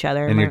year of each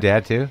other. And your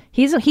dad too?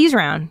 He's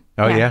around.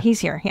 Oh yeah? He's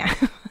here. Yeah.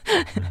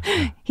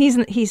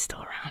 He's still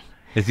around.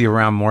 Is he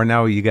around more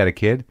now? You got a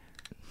kid?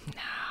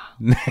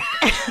 No.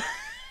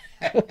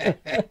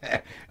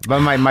 But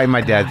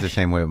my dad's the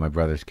same way with my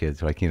brother's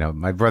kids. Like,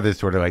 my brother's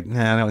sort of like,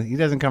 no, he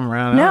doesn't come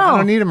around. No. I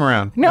don't need him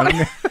around. No.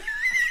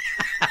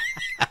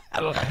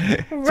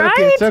 Right?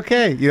 It's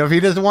okay. If he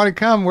doesn't want to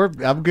come,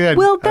 I'm good.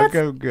 Well,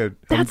 I'm good.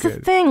 That's the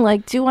thing.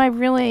 Like, do I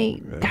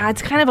really?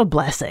 It's kind of a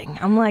blessing.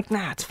 I'm like,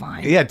 nah, it's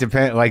fine. Yeah, it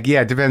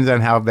depends on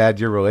how bad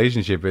your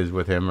relationship is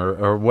with him,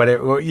 or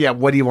whatever. Yeah,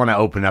 what do you want to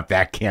open up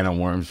that can of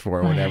worms for,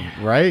 or whatever,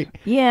 right?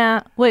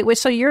 Yeah. Wait.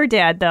 So your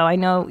dad, though, I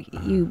know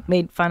you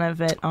made fun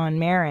of it on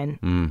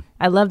Marin.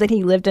 I love that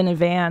he lived in a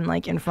van,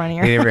 like in front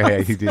of your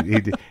house. He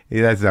did.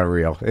 That's not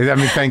real. I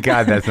mean, thank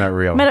God that's not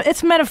real.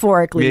 It's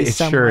metaphorically.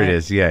 Sure it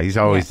is. Yeah, he's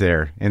always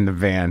there in the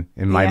van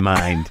in my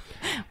mind.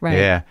 Right.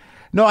 Yeah.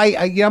 No,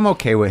 I'm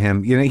okay with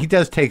him. He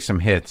does take some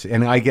hits,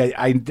 and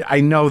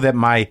I know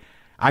that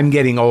I'm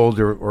getting old,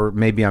 or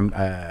maybe I'm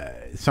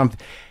something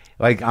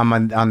like I'm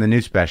on the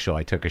new special.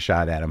 I took a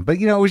shot at him, but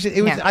it was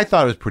I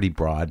thought it was pretty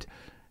broad.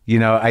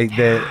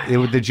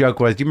 The joke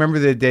was, do you remember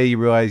the day you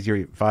realized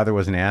your father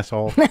was an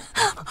asshole?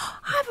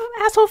 I have an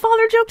asshole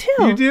father joke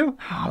too. You do?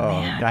 Oh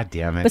man. God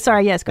damn it. But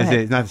sorry, yes, go ahead.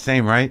 It's not the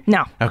same, right?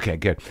 No. Okay,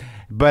 good.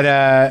 But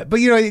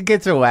it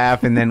gets a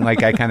laugh, and then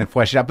like I kind of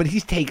flesh it out. But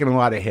he's taken a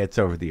lot of hits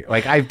over the year.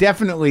 Like I've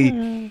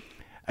definitely,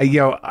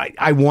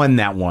 I won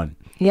that one.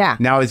 Yeah.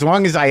 Now, as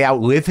long as I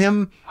outlive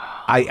him,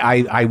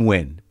 I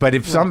win. But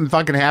if something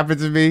fucking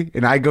happens to me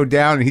and I go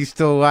down and he's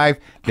still alive,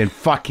 then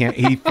fuck him.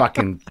 He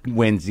fucking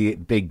wins the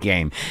big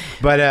game.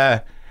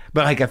 But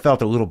like I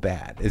felt a little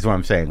bad, is what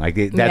I'm saying. Like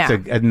that's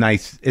a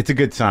nice. It's a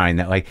good sign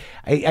that like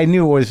I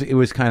knew it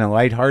was kind of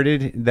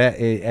lighthearted that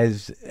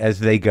as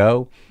they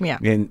go. Yeah.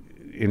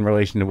 In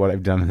relation to what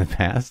I've done in the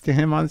past to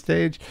him on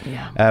stage.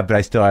 Yeah.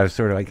 But I was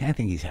sort of like, I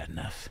think he's had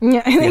enough.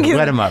 Yeah, I think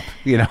let him up,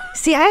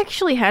 See, I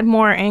actually had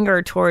more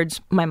anger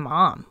towards my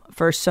mom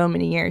for so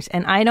many years,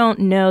 and I don't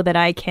know that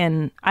I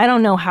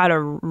don't know how to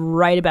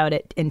write about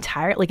it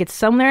entirely. Like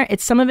some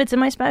of it's in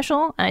my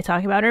special, and I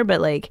talk about her, but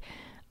like,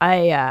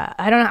 I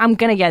don't know, I'm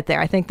going to get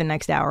there. I think the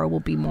next hour will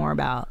be more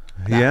about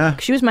yeah.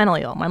 She was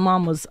mentally ill. My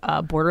mom was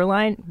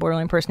borderline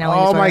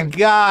personality disorder. Oh my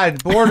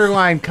God,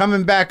 borderline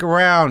coming back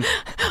around.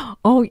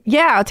 Oh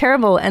yeah,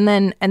 terrible. And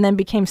then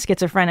became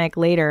schizophrenic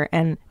later.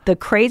 And the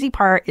crazy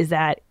part is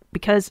that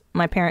because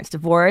my parents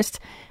divorced,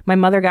 my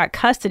mother got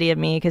custody of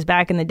me because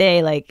back in the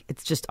day, like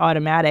it's just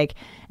automatic.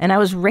 And I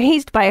was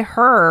raised by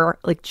her,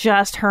 like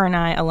just her and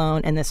I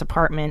alone in this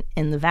apartment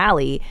in the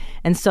valley.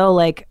 And so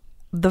like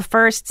the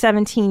first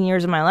 17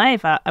 years of my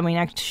life,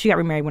 she got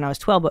remarried when I was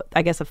 12, but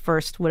I guess the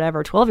first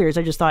 12 years,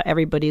 I just thought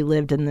everybody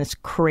lived in this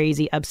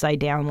crazy upside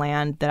down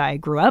land that I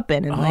grew up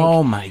in. And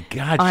oh my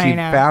God, she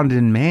found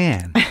in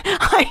man.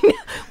 I know.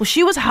 Well,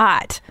 she was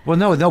hot. Well,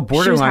 no,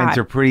 borderlines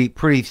are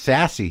pretty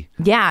sassy.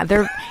 Yeah, they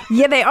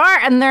are,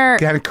 and they're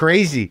kind of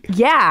crazy.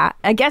 Yeah,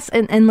 I guess,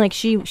 and like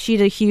she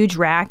had a huge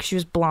rack. She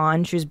was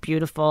blonde. She was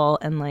beautiful,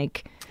 and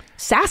like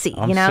sassy,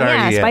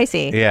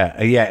 spicy.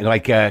 Yeah,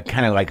 like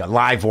kind of like a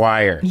live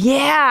wire.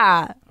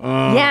 Yeah,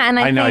 yeah, and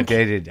I know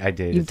think I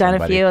dated. You've somebody.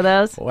 done a few of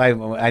those.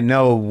 Well, I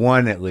know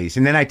one at least,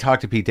 and then I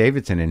talked to Pete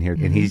Davidson in here,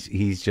 and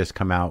he's just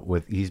come out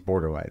with he's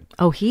borderline.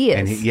 Oh, he is.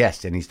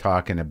 And and he's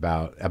talking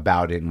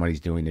about it and what he's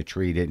doing to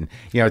treat it, and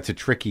it's a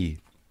tricky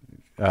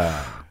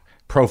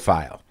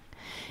profile.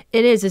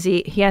 It is.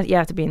 You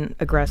have to be in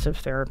aggressive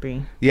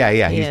therapy.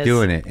 Yeah, he's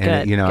doing it,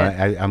 and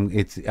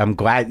good. I'm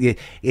glad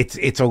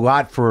it's a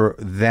lot for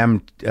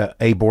them,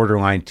 a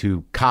borderline,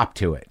 to cop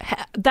to it.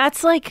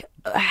 That's like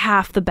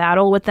half the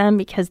battle with them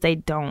because they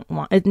don't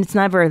want. It's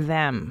never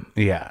them.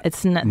 Yeah,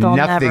 it's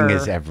nothing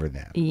is ever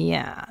them.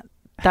 Yeah,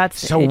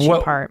 that's the itchy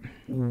part.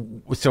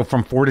 So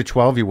from 4 to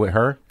 12, you with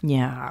her?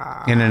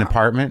 Yeah, in an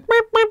apartment.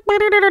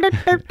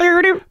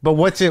 But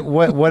what's it?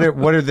 What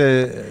are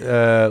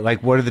the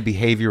what are the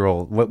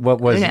behavioral?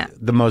 What was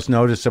the most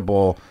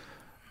noticeable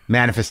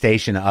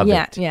manifestation of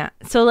it? Yeah.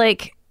 So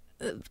like,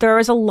 there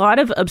was a lot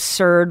of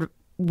absurd,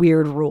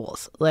 weird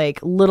rules, like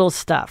little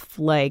stuff,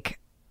 like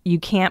you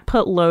can't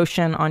put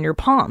lotion on your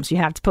palms. You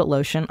have to put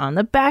lotion on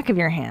the back of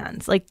your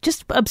hands. Like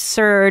just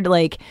absurd.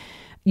 Like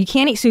you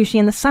can't eat sushi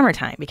in the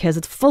summertime because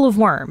it's full of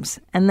worms.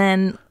 And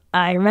then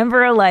I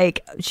remember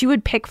like she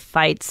would pick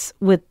fights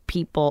with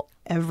people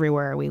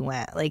everywhere we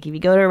went. Like if you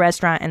go to a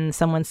restaurant and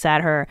someone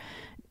sat her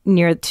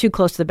near too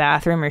close to the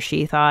bathroom, or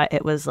she thought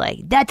it was like,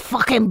 that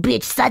fucking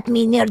bitch sat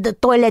me near the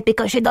toilet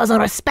because she doesn't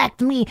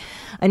respect me.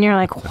 And you're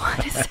like,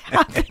 what is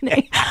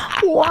happening?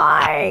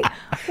 Why?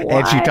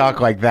 And she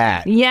talked like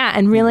that. Yeah,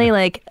 and really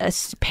like a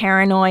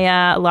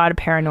lot of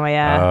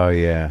paranoia. Oh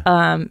yeah.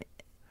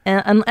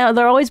 And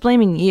they're always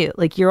blaming you.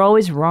 Like you're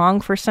always wrong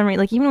for some reason.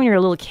 Like even when you're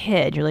a little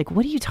kid, you're like,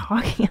 what are you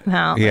talking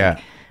about? Yeah.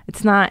 Like,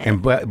 it's not.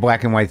 And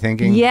black and white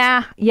thinking?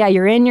 Yeah.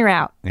 You're in, you're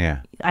out.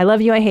 Yeah. I love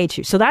you, I hate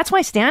you. So that's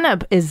why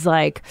stand-up is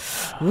like,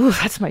 ooh,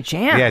 that's my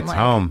jam. Yeah, it's like,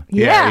 home.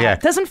 Yeah.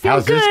 It doesn't feel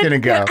How's good. How's this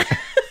going to go?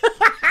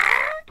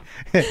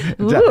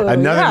 Ooh,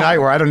 Another night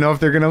where I don't know if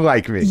they're going to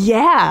like me.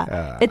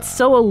 Yeah. It's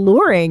so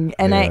alluring.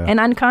 And and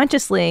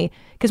unconsciously,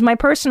 because my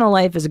personal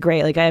life is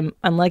great. Like I'm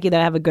lucky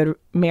that I have a good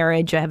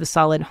marriage. I have a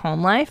solid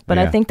home life. But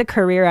I think the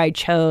career I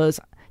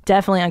chose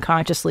definitely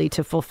unconsciously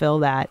to fulfill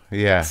that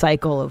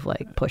cycle of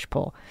like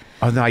push-pull.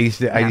 Oh no, I used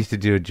to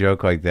do a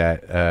joke like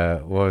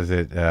that. What was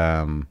it?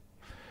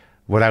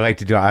 What I like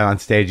to do on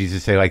stage, I used to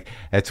say like,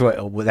 that's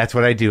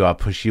what I do. I'll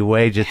push you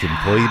away just and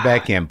pull you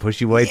back in,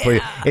 push you away, pull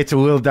you. It's a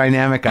little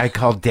dynamic I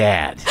call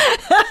dad.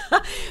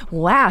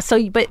 Wow.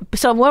 So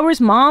what was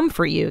mom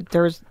for you?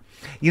 There's,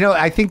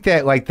 I think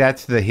that like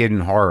that's the hidden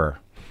horror.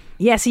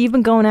 Yeah, so you've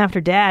been going after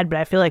dad, but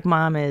I feel like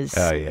mom is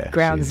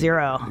ground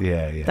zero.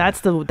 Yeah.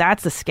 That's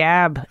the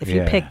scab if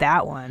you pick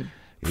that one.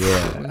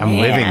 Yeah, I'm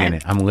living in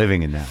it. I'm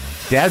living in that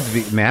one.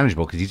 Dad's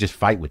manageable because you just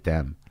fight with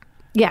them.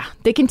 Yeah,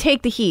 they can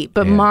take the heat,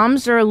 but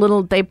moms are a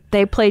little. They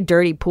play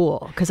dirty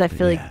pool because I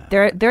feel like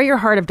they're your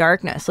heart of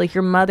darkness. Like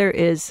your mother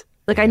is.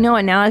 Like I know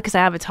it now because I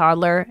have a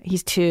toddler.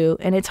 He's 2,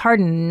 and it's hard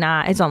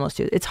not. It's almost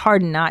 2. It's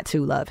hard not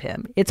to love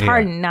him. It's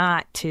hard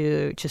not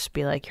to just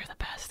be like, you're the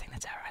best thing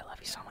that's ever. I love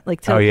you so much.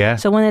 Like,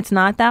 so when it's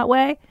not that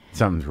way,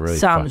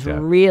 something's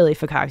really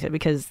fakakta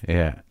because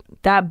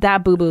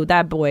that boo boo,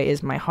 that boy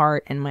is my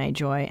heart and my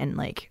joy, and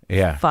like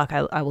fuck,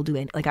 I will do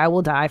it. Like I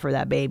will die for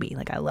that baby.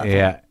 Like I love him.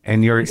 Yeah,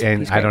 and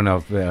he's I don't know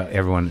if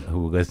everyone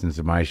who listens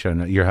to my show,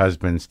 your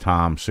husband's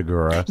Tom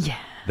Segura,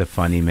 the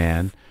funny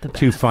man,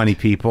 2 funny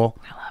people.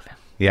 I love him.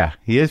 Yeah,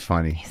 he is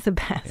funny. He's the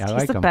best. Yeah,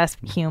 he's the best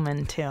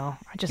human too. I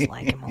just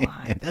like him a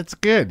lot. That's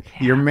good.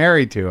 Yeah. You're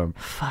married to him.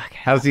 Fuck.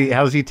 How's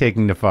he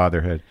taking to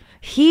fatherhood?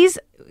 He's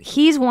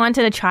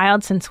wanted a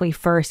child since we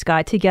first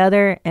got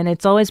together, and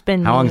it's always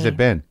been. How long has it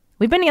been?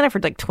 We've been together for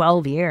like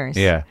 12 years.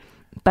 Yeah.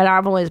 But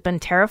I've always been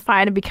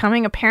terrified of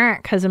becoming a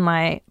parent because of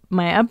my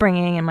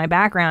upbringing and my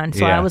background.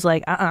 So I was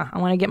like, I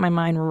want to get my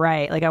mind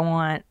right. Like I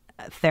want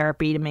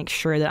therapy to make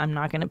sure that I'm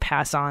not going to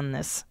pass on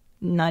this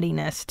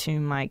nuttiness to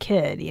my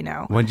kid,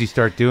 When did you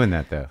start doing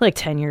that though? Like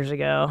 10 years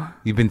ago.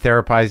 You've been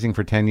therapizing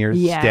for 10 years?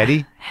 Yeah.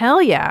 Steady?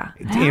 Hell yeah.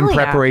 In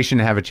preparation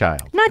to have a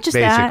child. Not just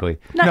basically.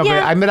 That. No,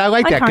 but I mean I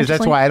like that because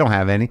that's why I don't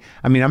have any.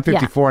 I mean I'm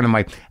 54 and I'm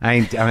like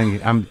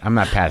I'm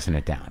not passing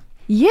it down.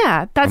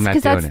 Yeah, that's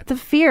because that's the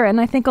fear,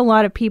 and I think a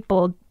lot of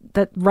people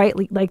that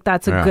rightly like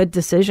that's a good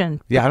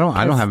decision. Yeah,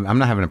 I'm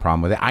not having a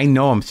problem with it. I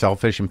know I'm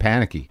selfish and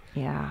panicky.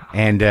 Yeah,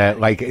 and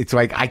it's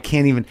like I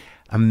can't even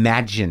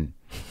imagine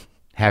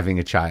having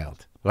a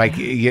child. Like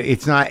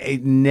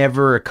it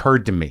never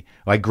occurred to me.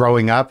 Like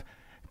growing up,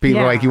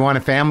 people are like, you want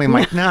a family? I'm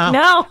like,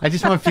 no, I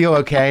just want to feel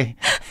okay.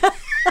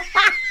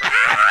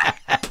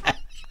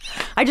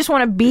 I just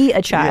want to be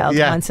a child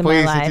once in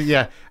my life.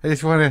 Yeah, I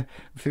just want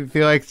to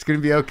feel like it's going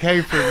to be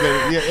okay for a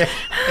minute.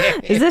 Yeah.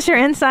 Is this your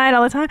inside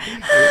all the time?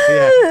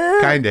 Yeah,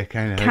 kind of.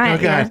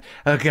 Like,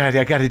 oh God,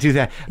 I got to do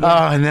that. Yeah.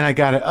 Oh, and then I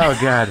got to. Oh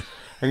God.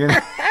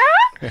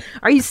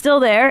 Are you still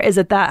there? Is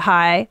it that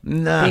high?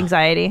 No. The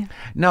anxiety?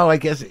 No, I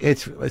guess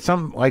it's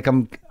some like I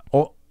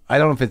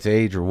don't know if it's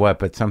age or what,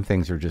 but some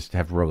things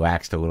have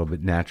relaxed a little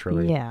bit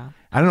naturally. Yeah.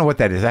 I don't know what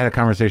that is. I had a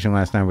conversation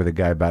last night with a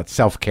guy about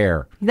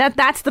self-care.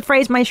 That's the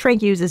phrase my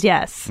shrink uses,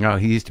 yes. No,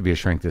 he used to be a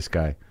shrink, this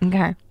guy.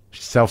 Okay.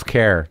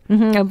 Self-care.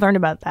 Mm-hmm, I've learned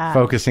about that.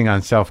 Focusing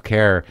on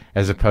self-care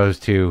as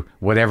opposed to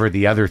whatever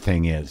the other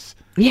thing is.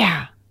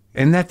 Yeah.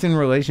 And that's in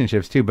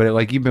relationships too. But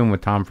like you've been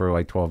with Tom for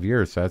like 12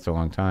 years, so that's a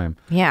long time.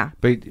 Yeah.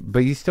 But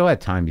you still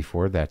had time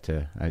before that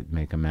to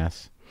make a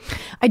mess.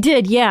 I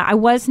did, yeah. I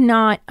was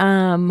not...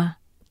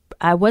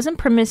 I wasn't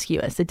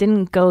promiscuous. It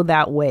didn't go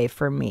that way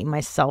for me.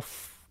 My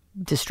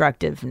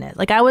self-destructiveness.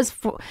 Like by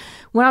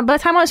the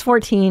time I was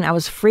 14, I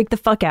was freaked the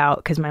fuck out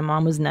because my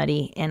mom was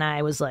nutty, and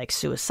I was like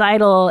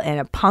suicidal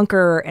and a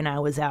punker, and I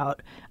was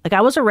out. Like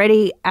I was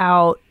already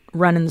out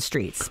running the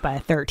streets by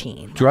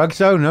 13. Drugs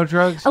though? No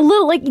drugs? A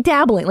little, like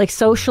dabbling, like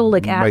social,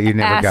 like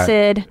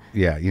acid.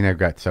 You never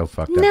got so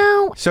fucked up.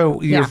 No. So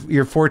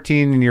you're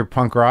 14 and you're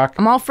punk rock?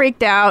 I'm all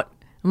freaked out.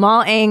 I'm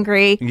all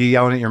angry, You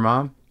yelling at your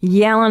mom?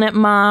 yelling at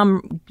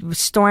mom,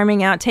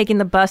 storming out, taking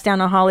the bus down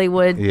to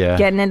Hollywood, Yeah.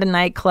 getting into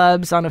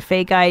nightclubs on a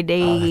fake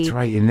ID. Oh, that's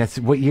right. And that's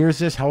what year is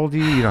this? How old are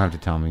you? You don't have to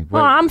tell me.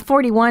 Well, I'm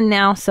 41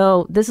 now,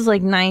 so this is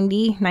like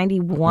 90,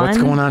 91. What's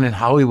going on in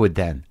Hollywood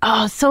then?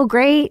 Oh, so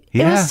great. It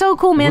Yeah. was so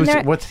cool, man.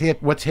 What's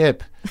hip? What's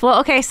hip? Well,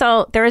 okay,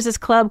 so there was this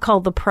club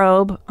called The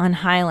Probe on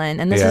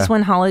Highland, and this Yeah. is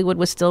when Hollywood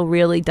was still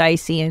really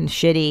dicey and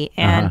shitty.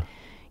 And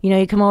you know,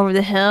 you come over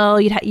the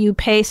hill, you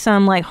pay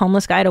some like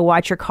homeless guy to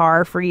watch your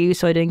car for you,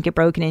 so it didn't get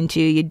broken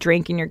into. You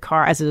drink in your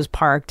car as it was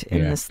parked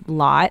in this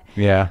lot.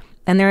 Yeah.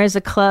 And there is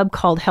a club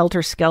called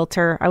Helter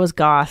Skelter. I was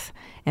goth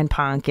and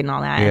punk and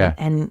all that. Yeah.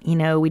 And you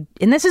know,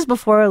 and this is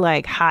before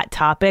like Hot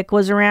Topic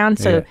was around,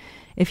 so. Yeah.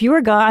 If you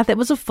were goth, it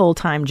was a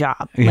full-time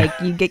job. Like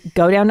you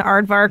go down to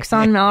Aardvarks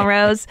on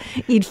Melrose,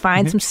 you'd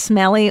find some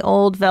smelly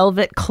old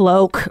velvet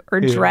cloak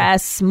or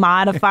dress,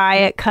 modify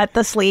it, cut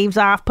the sleeves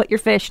off, put your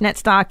fishnet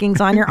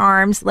stockings on your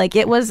arms. Like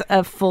it was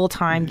a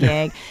full-time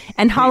gig.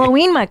 And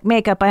Halloween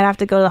makeup, I'd have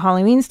to go to the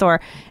Halloween store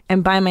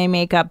and buy my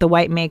makeup, the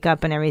white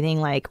makeup and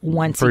everything, like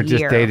once For a year.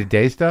 just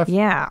day-to-day stuff?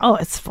 Yeah. Oh,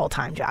 it's a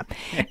full-time job.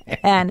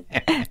 and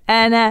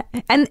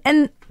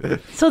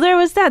so there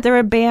was that. There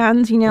were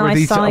bands, you know. Were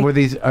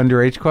these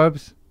underage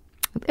clubs?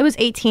 It was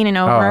 18 and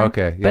over. Oh,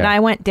 okay. But Yeah. I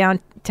went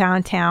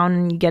downtown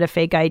and you get a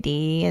fake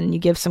ID and you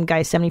give some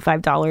guy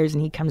 $75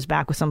 and he comes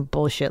back with some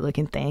bullshit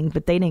looking thing.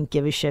 But they didn't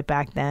give a shit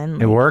back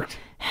then. It worked?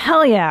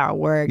 Hell yeah, it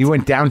worked. You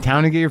went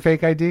downtown to get your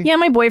fake ID? Yeah,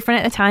 my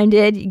boyfriend at the time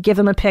did. You give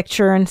him a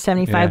picture and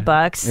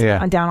 $75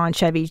 Yeah. down on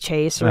Chevy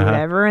Chase or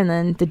whatever. And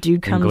then the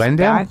dude comes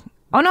Glendale? back.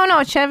 Oh,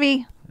 no,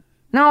 Chevy.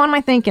 No, what am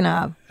I thinking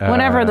of?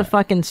 Whatever the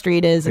fucking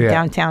street is in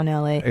downtown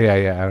LA.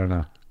 Yeah, I don't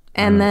know.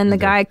 And then the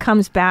guy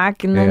comes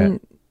back and then,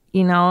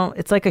 you know,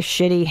 it's like a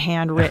shitty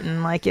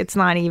handwritten, like it's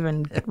not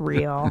even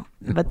real.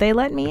 But they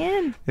let me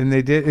in. And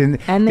they did.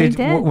 And they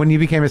did. When you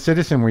became a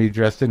citizen, were you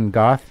dressed in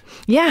goth?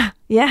 Yeah.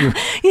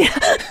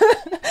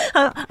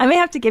 I may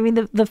have to give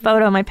you the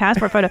photo, my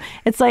passport photo.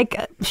 It's like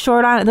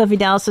short on the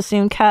Vidal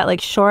Sassoon cut,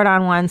 like short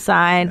on one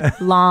side,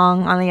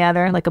 long on the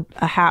other, like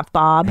a half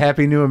bob.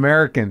 Happy New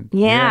American.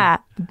 Yeah.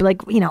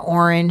 Like, you know,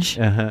 orange.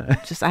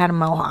 Just, I had a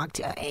mohawk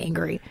too,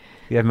 angry.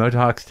 You had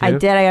Mohawks too? I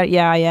did.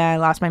 I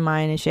lost my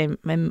mind and shaved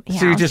my.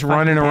 So you're just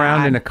running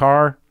around in a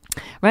car?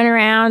 Running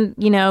around,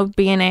 you know,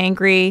 being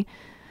angry.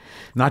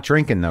 Not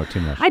drinking though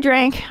too much. I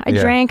drank.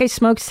 I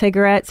smoked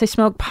cigarettes. I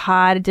smoked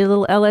pot. I did a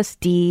little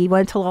LSD.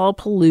 Went to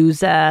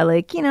Lollapalooza.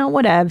 Like, you know,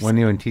 whatevs. When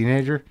you were a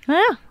teenager?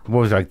 Yeah.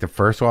 What was it, like the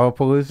first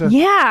Lollapalooza?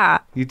 Yeah.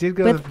 You did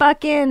go with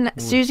fucking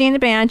Susie and the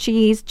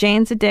Banshees,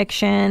 Jane's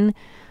Addiction,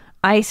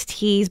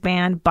 Ice-T's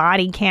band,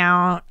 Body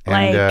Count.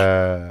 And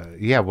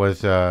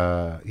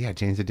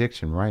Jane's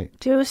Addiction, right?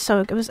 Dude,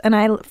 and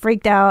I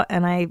freaked out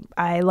and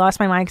I lost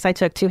my mind because I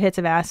took 2 hits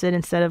of acid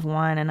instead of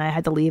 1 and I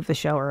had to leave the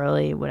show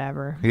early,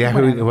 whatever. Yeah,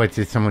 whatever.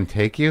 Did someone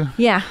take you?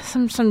 Yeah,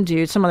 some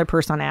dude, some other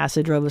person on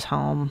acid drove us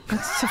home.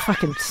 That's so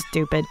fucking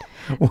stupid.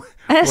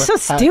 It's so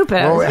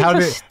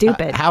stupid.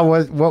 Stupid.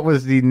 What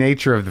was the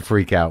nature of the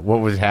freak out? What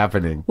was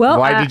happening? Well,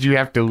 why did you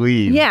have to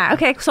leave? Yeah,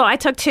 okay. So I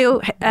took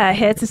 2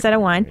 hits instead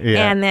of 1.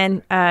 Yeah. And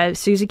then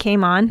Susie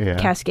came on,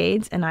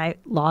 Cascades, and I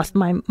lost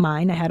my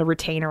mind. I had a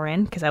retainer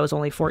in because I was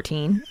only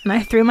 14. And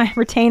I threw my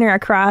retainer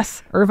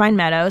across Irvine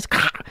Meadows.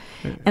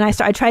 And I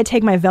tried to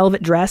take my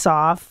velvet dress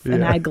off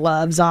and I had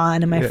gloves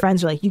on. And my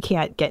friends were like, you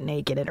can't get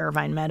naked at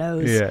Irvine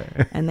Meadows. Yeah.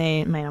 And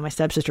my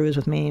stepsister was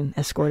with me and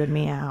escorted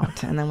me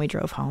out. And then we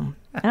drove home.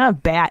 Oh,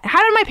 bad.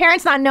 How did my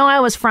parents not know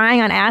I was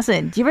frying on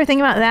acid? Do you ever think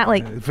about that?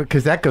 Like,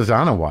 because that goes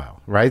on a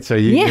while, right? So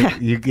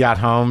you got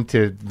home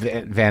to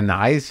Van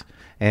Nuys,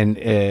 and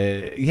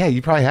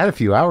you probably had a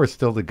few hours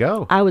still to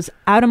go. I was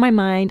out of my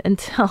mind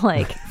until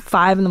like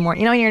 5 in the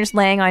morning. You know, when you're just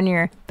laying on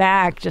your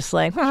back, just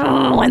like,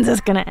 when's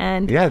this gonna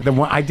end? Yeah,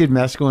 I did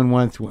mescaline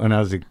once when I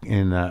was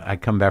I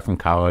come back from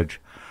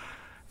college.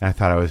 I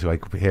thought I was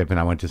like hip, and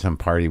I went to some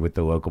party with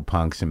the local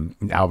punks in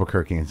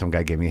Albuquerque, and some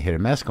guy gave me a hit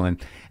of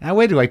mescaline. And I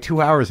waited like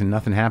 2 hours, and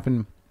nothing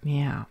happened.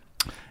 Yeah.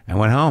 I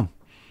went home,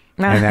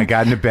 and I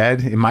got into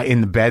bed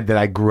in the bed that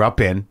I grew up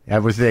in. I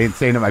was saying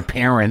to my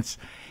parents,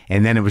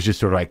 and then it was just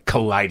sort of like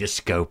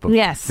kaleidoscope.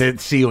 The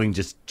ceiling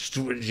just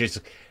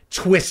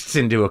twists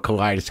into a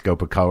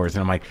kaleidoscope of colors,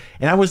 and I'm like,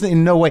 and I wasn't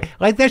in no way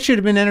like that should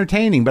have been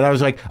entertaining, but I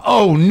was like,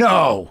 oh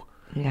no,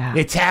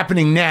 it's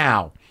happening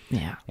now.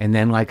 Yeah. And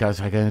then I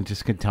was like, I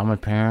just could tell my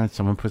parents,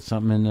 someone put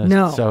something in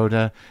the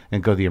soda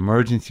and go to the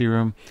emergency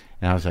room.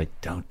 And I was like,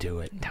 don't do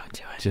it. Don't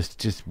do it.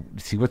 Just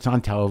see what's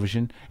on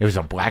television. It was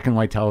a black and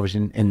white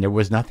television and there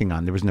was nothing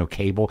on. There was no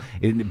cable.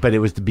 But it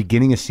was the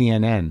beginning of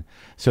CNN.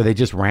 So they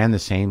just ran the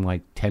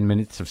same 10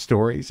 minutes of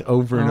stories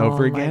over and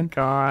over again.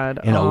 Oh, my God.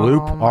 In a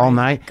loop all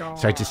night. God.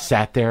 So I just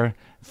sat there,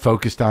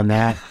 focused on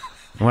that.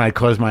 And when I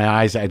closed my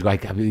eyes, I'd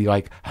be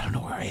like, I don't know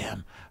where I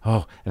am.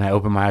 Oh, and I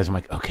opened my eyes. I'm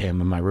like, okay, I'm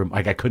in my room.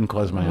 I couldn't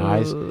close my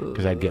eyes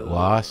because I'd get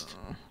lost.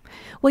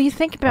 Well, you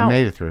think I about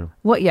made it through.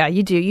 what, yeah,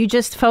 you do. You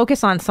just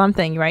focus on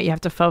something, right? You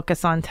have to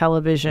focus on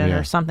television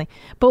or something.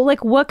 But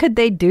like, what could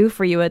they do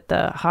for you at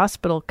the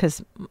hospital?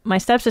 Because my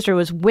stepsister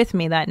was with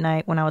me that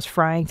night when I was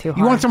frying too hard.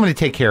 You want someone to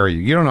take care of you.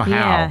 You don't know how.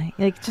 Yeah.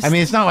 Like just, I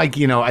mean, it's not like,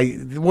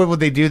 what would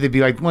they do? They'd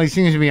be like, well, he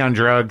seems to be on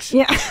drugs.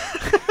 yeah.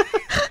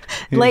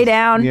 Lay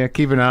down. Yeah,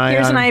 keep an eye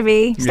Here's on an him.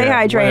 IV. Stay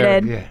Yeah,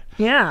 hydrated. whatever,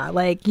 Yeah,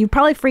 like you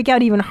probably freak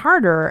out even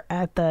harder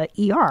at the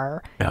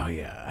ER. Oh,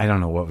 yeah. I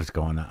don't know what was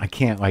going on. I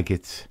can't, I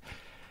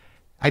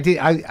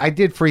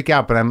did freak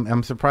out, but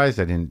I'm surprised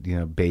I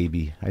didn't,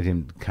 baby. I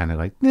didn't kind of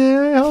like,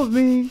 help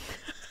me.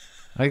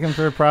 I'm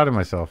very proud of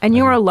myself. And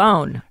you were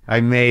alone.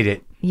 I made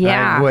it.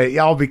 Yeah.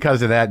 All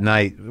because of that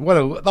night.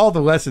 All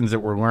the lessons that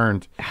were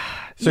learned.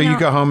 So you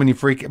go home and you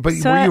freak. But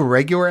were you a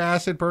regular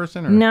acid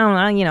person? Or? No,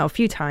 a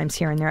few times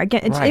here and there.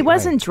 Again, it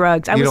wasn't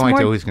drugs. You don't like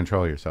to always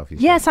control yourself.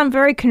 Yes, I'm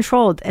very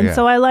controlled. And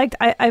so I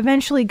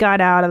eventually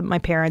got out of my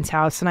parents'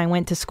 house and I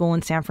went to school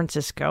in San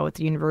Francisco at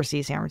the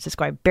University of San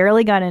Francisco. I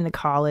barely got into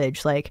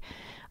college. Like,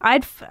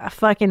 I'd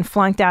fucking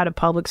flunked out of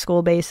public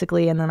school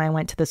basically, and then I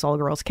went to this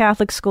all-girls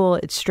Catholic school.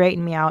 It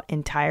straightened me out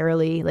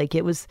entirely. Like,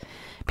 it was,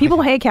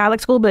 people hate Catholic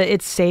school, but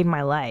it saved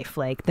my life.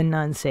 Like, the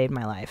nuns saved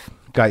my life.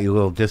 Got you a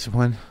little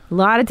discipline? A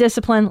lot of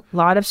discipline, a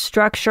lot of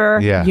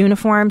structure,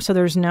 uniform, so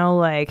there's no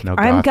like, no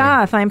I'm gothing.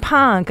 goth, I'm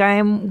punk,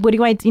 what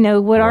do I,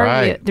 what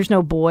are you? There's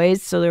no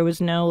boys, so there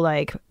was no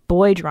like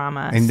boy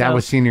drama. And that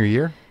was senior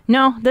year?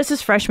 No, this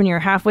is freshman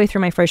year, halfway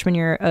through my freshman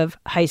year of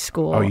high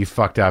school. Oh, you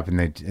fucked up, so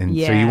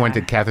you went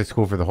to Catholic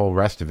school for the whole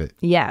rest of it?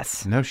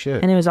 Yes. No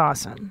shit. And it was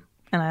awesome.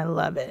 And I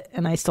love it.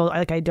 And I still,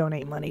 I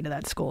donate money to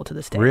that school to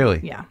this day. Really?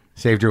 Yeah.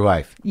 Saved your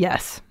life?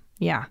 Yes.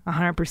 Yeah,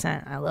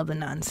 100%. I love the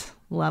nuns.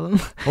 Love them.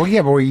 Well,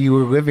 yeah, but you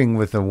were living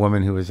with a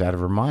woman who was out of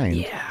her mind.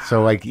 Yeah.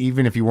 So, like,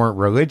 even if you weren't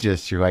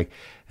religious, you're like,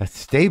 that's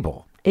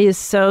stable. It is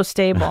so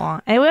stable.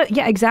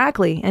 Yeah,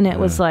 exactly. And it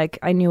was like,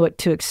 I knew what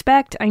to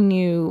expect. I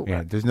knew.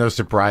 Yeah, there's no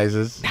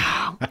surprises.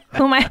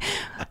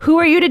 Who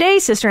are you today,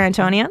 Sister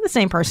Antonia? The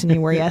same person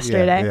you were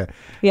yesterday.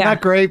 Yeah.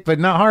 Not great, but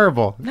not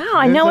horrible. No,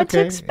 I know what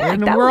to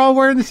expect. And we're all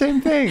wearing the same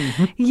thing.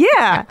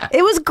 Yeah,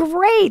 it was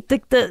great.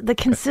 The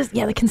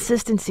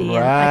consistency.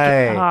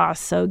 Right. And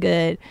so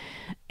good.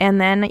 And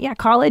then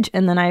college,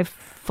 and then I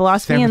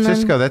philosophy. San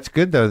Francisco, and then, that's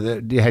good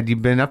though. Had you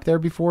been up there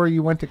before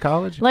you went to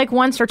college? Like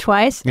once or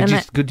twice. Did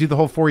you do the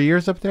whole 4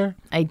 years up there?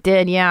 I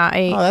did, yeah.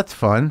 Oh, that's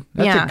fun.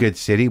 That's a good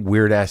city,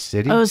 weird ass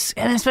city.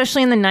 And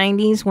especially in the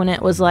 90s when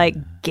it was like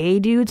gay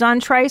dudes on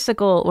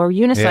tricycle or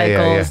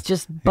unicycles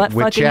just butt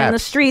With fucking in the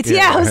chaps. streets.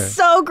 Yeah, it was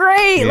so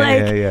great.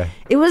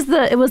 It was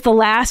the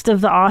last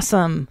of the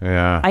awesome.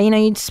 Yeah.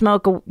 You'd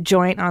smoke a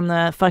joint on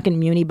the fucking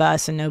Muni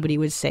bus and nobody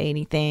would say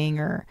anything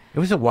or. It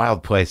was a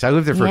wild place. I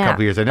lived there for a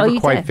couple of years. I never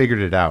quite figured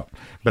it out.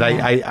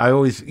 But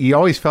you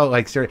always felt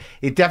like,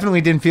 it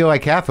definitely didn't feel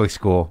like Catholic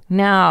school.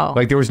 No.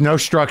 Like there was no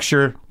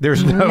structure.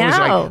 There's no, it was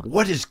like,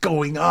 what is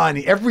going on?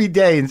 Every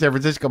day in San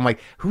Francisco, I'm like,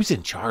 who's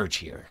in charge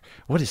here?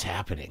 What is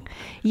happening?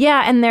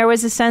 Yeah, and there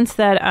was a sense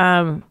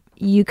that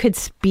you could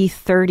be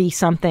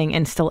 30-something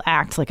and still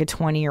act like a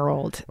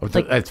 20-year-old.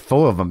 Like, it's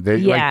full of them.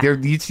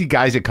 You'd see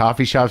guys at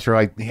coffee shops who are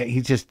like,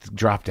 he just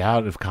dropped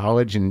out of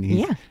college and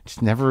he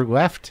just never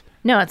left.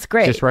 No, it's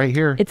great. Just right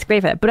here. It's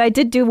great for that. But I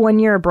did do 1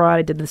 year abroad.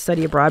 I did the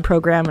study abroad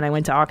program, and I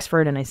went to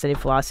Oxford, and I studied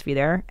philosophy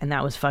there, and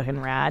that was fucking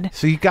rad.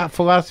 So you got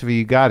philosophy.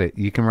 You got it.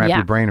 You can wrap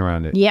your brain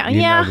around it.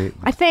 Yeah,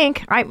 I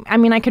think. I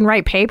mean, I can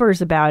write papers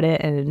about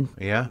it, and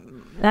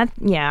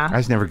I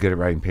was never good at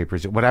writing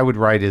papers. What I would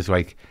write is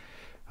like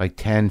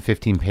 10,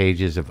 15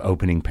 pages of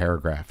opening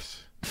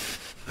paragraphs.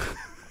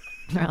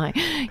 They're like,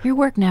 your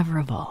work never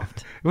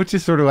evolved. Which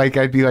is sort of like,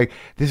 I'd be like,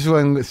 this is what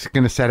I'm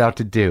going to set out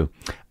to do.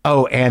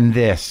 Oh, and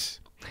this.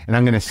 And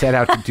I'm going to set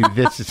out to do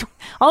this.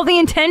 All the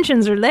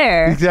intentions are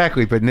there.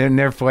 Exactly, but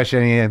never flesh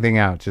anything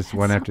out, just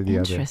one after the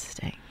other.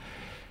 Interesting.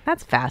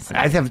 That's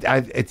fascinating.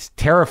 It's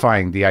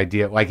terrifying, the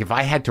idea. Like, if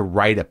I had to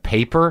write a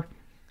paper,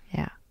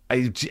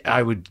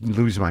 I would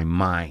lose my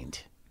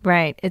mind.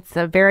 Right. It's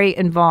a very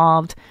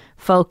involved,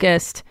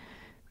 focused.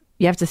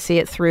 You have to see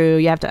it through.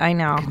 You have to. I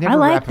know. I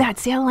like that.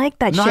 See, I like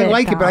that. No, shit. I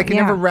like it, but I can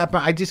never wrap.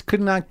 I just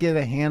could not get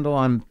a handle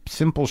on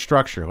simple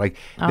structure. Like,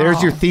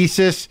 there's your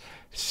thesis.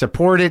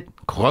 Support it.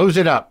 Close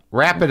it up.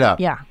 Wrap it up.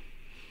 Yeah.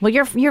 Well,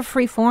 you're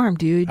free form,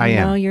 dude. You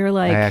know, you're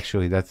like. I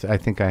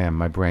think I am.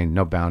 My brain,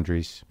 no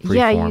boundaries. Free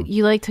form.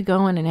 You like to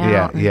go in and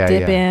out, and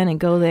dip in and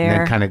go there, and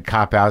then kind of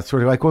cop out.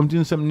 Sort of like, well, I'm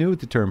doing something new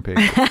with the term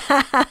paper.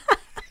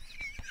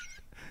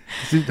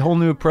 It's a whole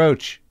new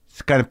approach.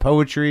 It's kind of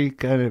poetry,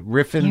 kind of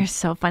riffing. You're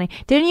so funny.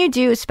 Didn't you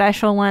do a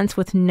special once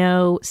with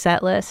no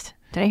set list?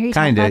 Did I hear you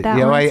talk about that?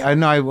 I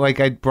know.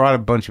 I brought a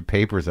bunch of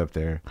papers up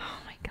there. Oh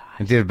my gosh!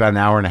 I did about an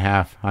hour and a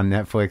half on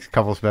Netflix a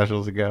couple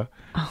specials ago.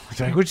 Oh it's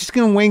like, we're just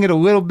gonna wing it a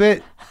little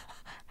bit.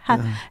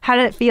 How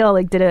did it feel?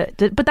 Like,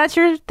 but that's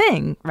your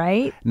thing,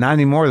 right? Not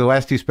anymore. The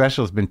last two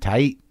specials have been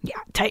tight. Yeah,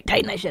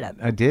 tighten that shit up.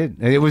 I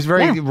did. It was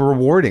very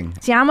rewarding.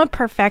 See, I'm a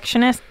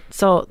perfectionist,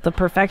 so the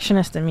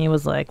perfectionist in me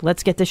was like,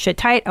 let's get this shit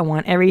tight. I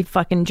want every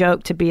fucking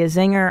joke to be a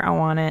zinger. I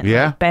want it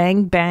like,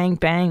 bang, bang,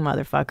 bang,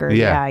 motherfucker.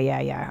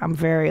 Yeah. I'm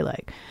very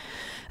like,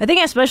 I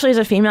think especially as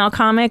a female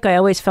comic, I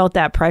always felt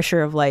that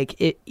pressure of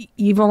like,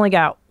 you've only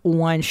got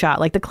one shot.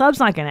 Like the club's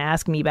not going to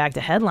ask me back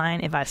to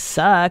headline if I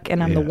suck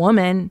and I'm the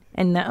woman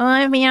and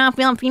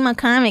female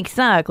comics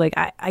suck. Like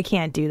I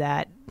can't do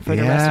that for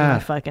the rest of my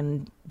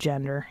fucking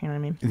gender. You know what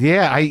I mean?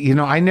 Yeah,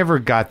 I never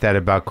got that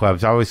about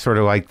clubs. I was sort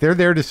of like, they're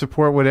there to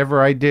support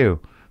whatever I do.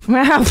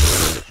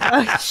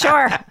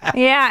 Sure.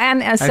 Yeah,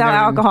 and sell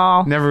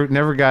alcohol.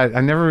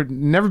 I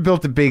never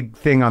built a big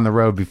thing on the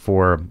road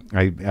before.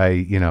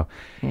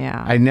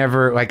 I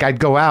never, like, I'd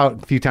go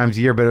out a few times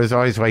a year, but it was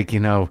always like,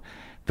 the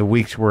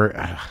weeks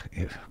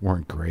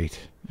weren't great.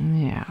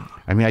 Yeah.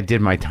 I mean, I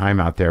did my time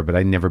out there, but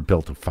I never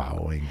built a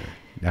following.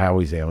 I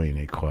always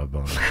alienate club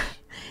owners.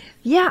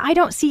 Yeah, I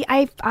don't see.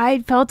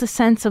 I felt a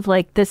sense of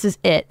like, this is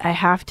it. I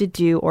have to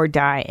do or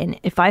die. And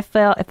if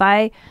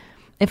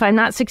I'm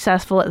not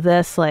successful at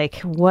this, like,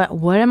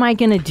 what am I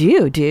gonna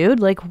do, dude?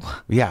 Like,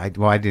 yeah.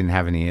 I didn't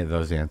have any of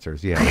those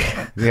answers.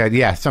 Yeah,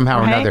 yeah. Somehow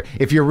or another,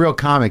 if you're a real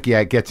comic,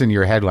 it gets in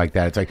your head like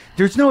that. It's like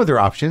there's no other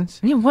options.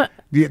 I mean, what?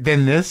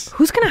 Than this?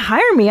 Who's gonna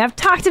hire me? I've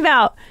talked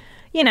about,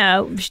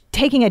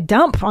 taking a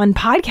dump on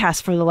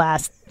podcasts for the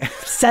last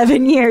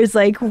 7 years.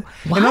 Like,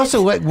 what? And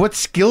also, what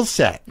skill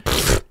set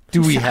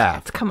do we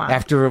have? Come on.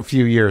 After a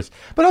few years,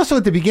 but also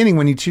at the beginning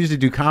when you choose to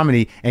do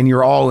comedy and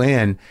you're all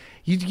in.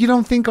 You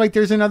don't think like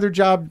there's another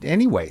job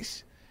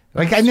anyways.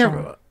 Like I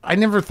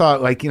never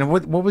thought like,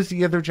 what was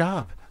the other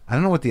job? I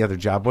don't know what the other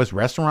job was.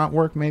 Restaurant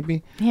work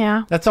maybe?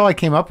 Yeah. That's all I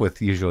came up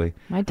with usually.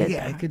 I did.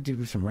 Yeah, I could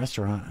do some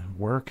restaurant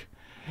work.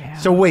 Yeah.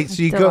 So wait,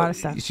 so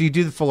you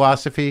do the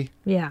philosophy?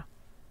 Yeah.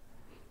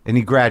 And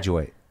you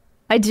graduate?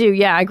 I do,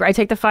 yeah. I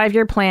take the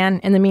 5-year plan.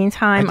 In the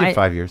meantime, I did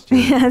 5 years too.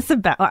 Yeah, it's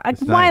about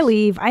why nice.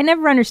 leave? I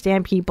never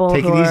understand people.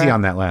 Take it easy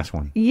on that last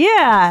one.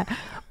 Yeah.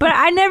 But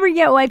I never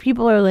get why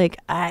people are like,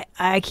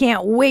 I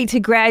can't wait to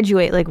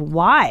graduate. Like,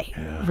 why?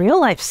 Yeah.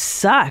 Real life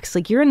sucks.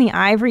 Like, you're in the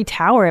ivory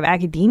tower of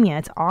academia.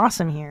 It's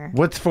awesome here.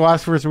 What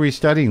philosophers were you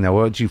studying, though?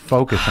 What did you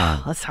focus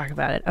on? Let's talk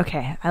about it.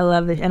 Okay. I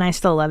love it. And I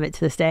still love it to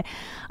this day.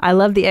 I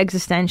love the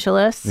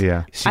existentialists.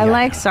 Yeah. I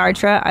like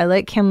Sartre. I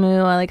like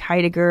Camus. I like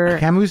Heidegger.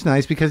 Camus is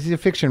nice because he's a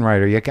fiction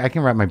writer. I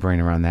can wrap my brain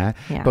around that.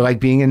 Yeah. But like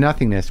Being in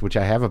Nothingness, which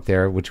I have up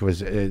there, which was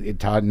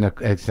taught in the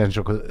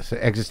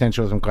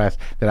existentialism class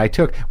that I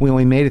took, we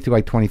only made it through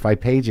like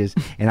 25 pages,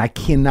 and I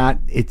cannot.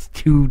 It's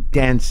too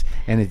dense,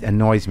 and it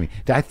annoys me.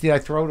 Did I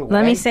throw it away?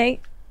 Let me say.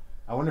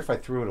 I wonder if I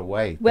threw it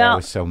away. Well, I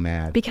was so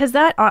mad because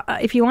that.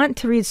 If you want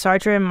to read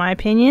Sartre, in my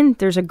opinion,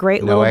 there's a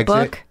great little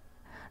book.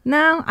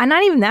 No,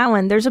 not even that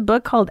one. There's a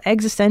book called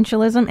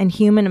Existentialism and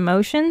Human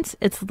Emotions.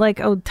 It's like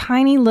a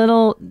tiny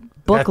little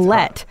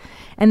booklet.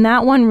 And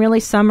that one really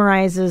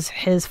summarizes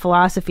his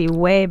philosophy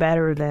way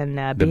better than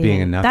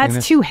Being in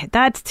Nothingness.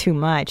 That's too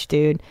much,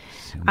 dude.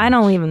 I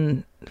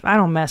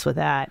don't mess with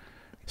that.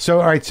 So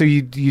all right, so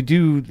you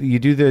do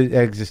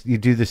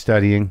the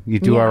studying. You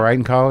do all right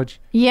in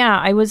college? Yeah,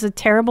 I was a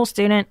terrible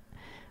student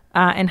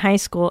in high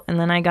school, and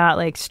then I got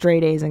like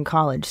straight A's in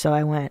college. So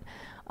I went,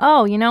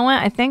 oh, you know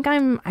what?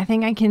 I'm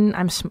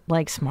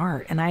like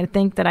smart, and I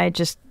think that I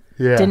just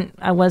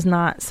I was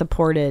not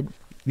supported.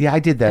 Yeah, I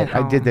did that.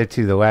 I did that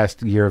too. The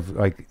last year of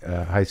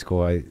high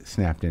school, I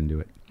snapped into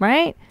it.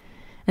 Right?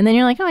 And then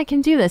you're like, oh, I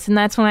can do this. And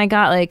that's when I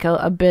got like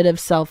a bit of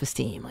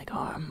self-esteem. Like,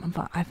 oh,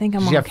 I think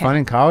I'm okay. Did you have fun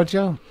in college,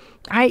 though?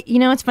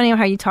 It's funny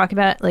how you talk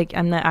about like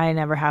I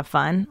never have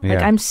fun. Yeah.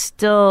 Like I'm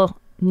still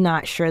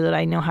not sure that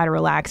I know how to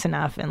relax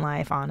enough in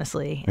life,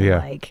 honestly.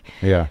 And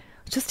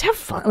just have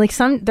fun. Like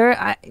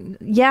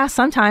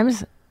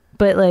sometimes,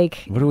 but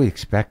like, what are we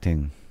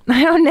expecting?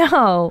 I don't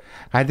know.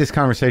 I had this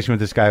conversation with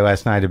this guy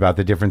last night about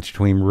the difference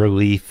between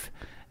relief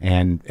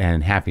and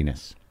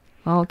happiness.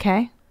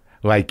 Okay.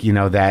 Like,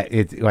 that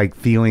it's like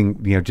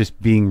feeling,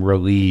 just being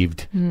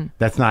relieved.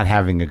 That's not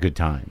having a good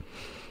time.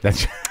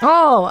 That's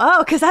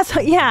because that's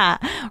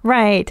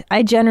right.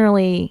 I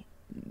generally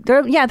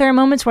there are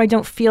moments where I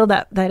don't feel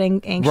that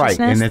anxiousness. Right,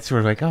 and it's sort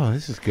of like, oh,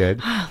 this is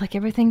good. Like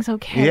everything's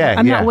okay. Yeah,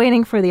 I'm not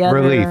waiting for the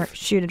other relief.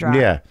 shoe to drop.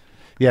 Yeah,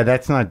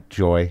 that's not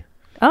joy.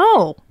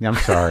 Oh, I'm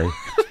sorry.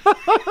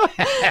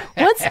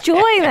 What's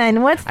joy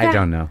then? What's that? I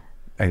don't know.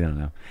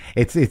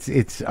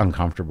 It's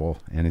uncomfortable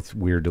and it's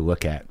weird to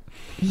look at.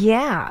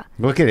 Yeah.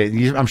 Look at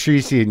it. I'm sure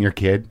you see it in your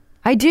kid.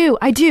 I do.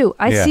 I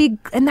see,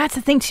 and that's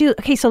the thing too.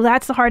 Okay, so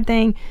that's the hard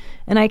thing,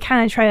 and I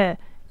kind of try to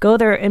go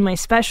there in my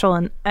special,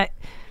 and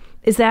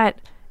is that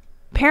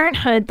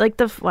parenthood, like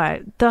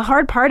the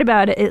hard part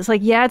about it is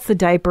like, it's the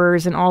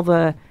diapers and all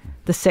the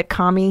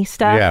sitcom-y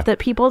stuff that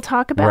people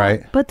talk about.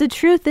 Right. But the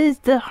truth is,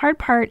 the hard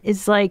part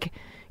is like,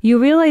 you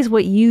realize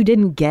what you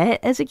didn't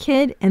get as a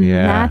kid, and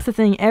that's the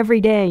thing. Every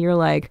day you're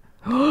like,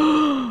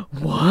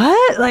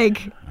 what?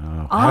 Like,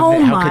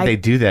 how could they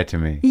do that to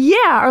me?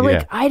 Yeah, or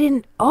like, I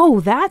didn't. Oh,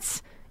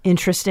 that's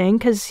interesting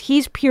because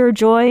he's pure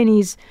joy and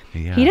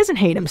he doesn't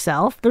hate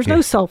himself. There's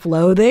no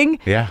self-loathing.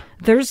 Yeah,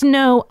 there's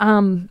no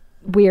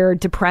weird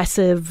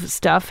depressive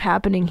stuff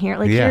happening here.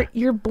 Like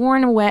you're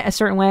born a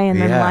certain way,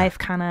 and then life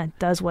kind of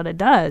does what it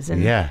does.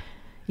 And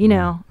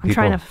I'm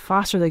trying to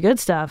foster the good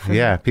stuff.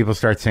 People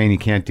start saying you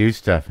can't do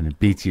stuff, and it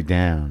beats you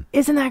down.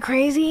 Isn't that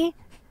crazy?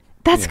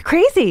 That's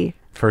crazy.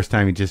 First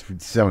time you just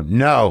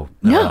no.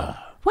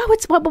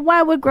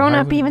 Why would grown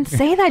up even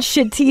say that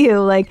shit to you?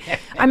 Like,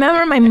 I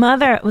remember my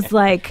mother was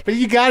like, But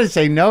you got to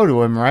say no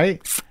to him,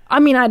 right? I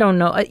mean, I don't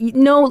know.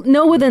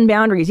 No within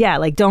boundaries. Yeah,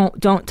 like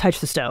don't touch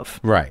the stove.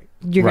 Right.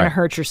 You're going to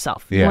hurt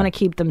yourself. You want to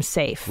keep them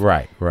safe.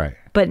 Right.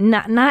 But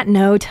not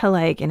no to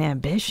like an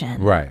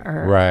ambition. Right.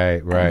 Or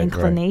an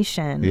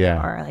inclination.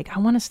 Yeah. Or like, I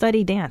want to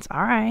study dance.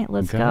 All right,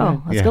 let's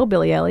go. Let's go,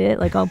 Billy Elliot.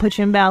 Like, I'll put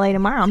you in ballet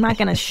tomorrow. I'm not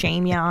going to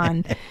shame you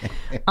on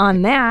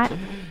that.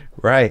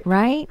 Right.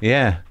 Right?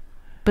 Yeah.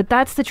 But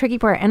that's the tricky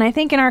part. And I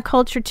think in our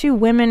culture, too,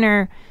 women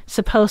are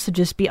supposed to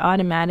just be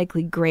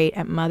automatically great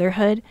at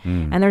motherhood.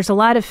 And there's a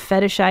lot of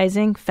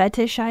fetishizing,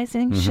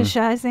 Fetishizing,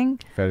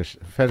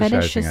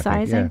 I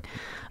think,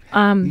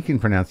 yeah. You can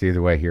pronounce it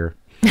either way here.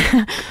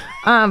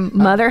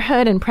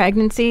 Motherhood and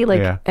pregnancy.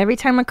 Like, every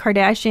time a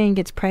Kardashian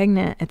gets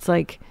pregnant, it's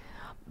like,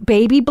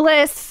 baby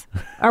bliss.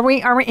 Are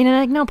we? And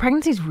like, no,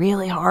 pregnancy's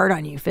really hard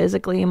on you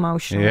physically,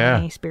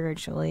 emotionally,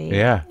 spiritually.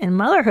 Yeah. And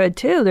motherhood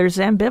too. There's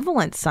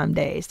ambivalence some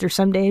days. There's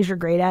some days you're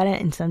great at it,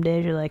 and some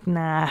days you're like,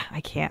 nah, I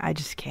can't. I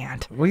just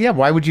can't. Well, yeah.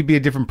 Why would you be a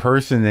different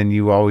person than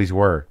you always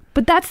were?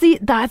 But that's the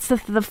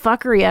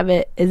fuckery of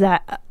it, is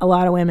that a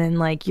lot of women,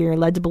 like, you're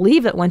led to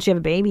believe that once you have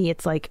a baby,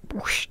 it's like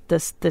whoosh,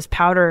 this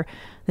powder,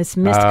 this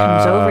mist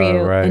comes over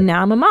you, and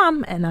now I'm a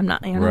mom, and I'm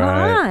not.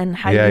 And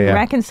how do you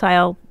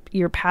reconcile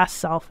your past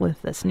self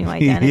with this new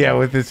identity?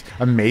 With this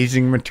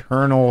amazing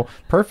maternal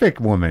perfect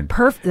woman.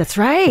 That's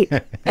right.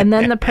 And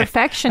then the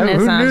perfectionism.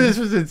 Who knew this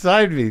was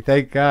inside me?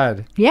 Thank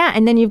God. Yeah,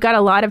 and then you've got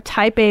a lot of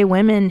type A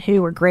women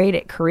who were great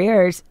at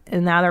careers,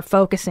 and now they're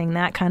focusing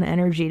that kind of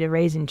energy to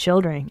raising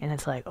children, and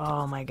it's like,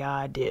 oh my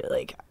God, dude.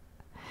 Like,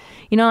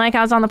 like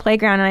I was on the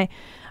playground and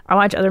I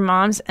watch other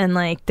moms, and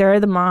like, there are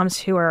the moms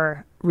who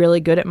are really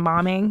good at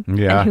momming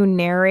and who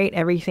narrate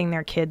everything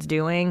their kid's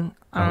doing.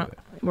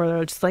 Where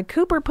they're just like,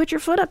 Cooper, put your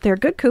foot up there.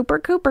 Good,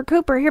 Cooper.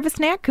 Here, have a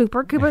snack,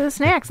 Cooper. The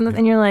snacks.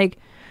 And you're like,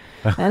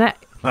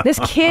 this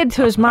kid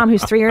to his mom,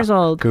 who's 3 years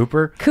old.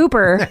 Cooper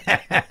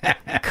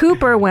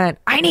went,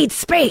 I need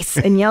space,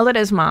 and yelled at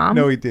his mom.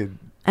 No, he didn't.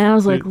 And I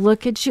was like,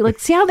 look at you. Like,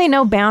 see how they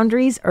know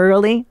boundaries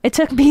early? It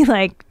took me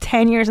like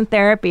 10 years in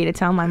therapy to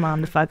tell my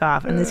mom to fuck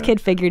off. And this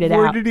kid figured it out.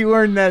 Where did he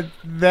learn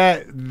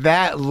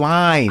that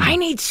line? I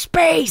need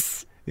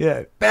space.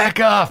 Yeah.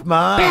 Back off,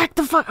 Mom. Back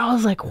the fuck. I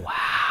was like, wow.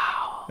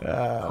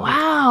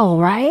 Wow,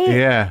 right?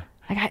 Yeah.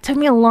 Like, it took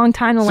me a long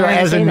time to learn. So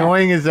as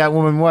annoying as that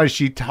woman was,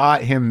 she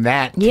taught him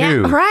that too.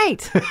 Yeah,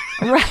 right.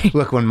 Right.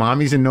 Look, when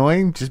mommy's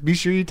annoying, just be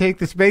sure you take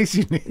the space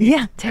you need.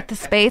 Yeah, take the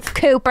space,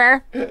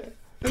 Cooper.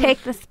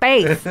 Take the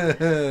space.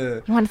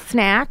 You want a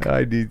snack?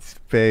 I need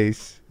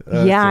space.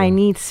 I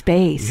need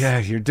space. Yeah,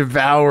 you're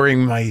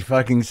devouring my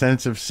fucking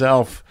sense of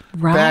self.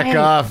 Right. Back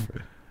off.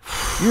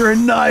 You're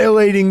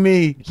annihilating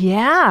me.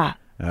 Yeah.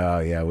 Oh,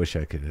 yeah, I wish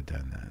I could have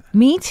done that.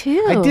 Me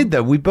too. I did,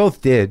 though. We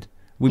both did.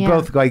 We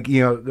both, like,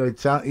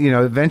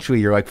 eventually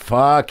you're like,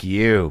 fuck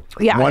you.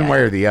 Yeah. One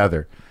way or the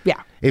other.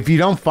 Yeah. If you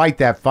don't fight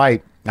that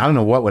fight, I don't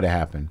know what would have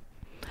happened.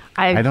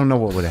 I don't know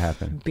what would have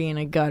happened. Being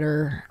a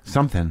gutter.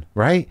 Something,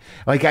 right?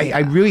 Like, I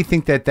really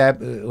think that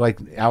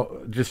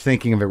just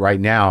thinking of it right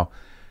now,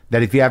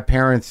 that if you have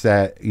parents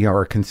that,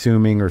 are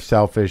consuming or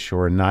selfish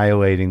or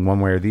annihilating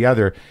one way or the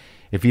other,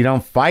 if you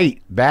don't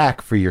fight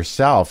back for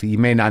yourself, you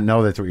may not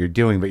know that's what you're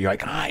doing, but you're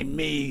like, I'm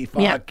me,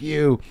 fuck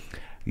you.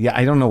 Yeah,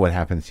 I don't know what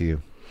happens to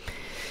you.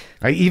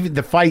 Even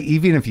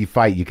if you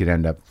fight, you could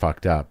end up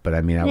fucked up. But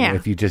I mean,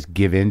 if you just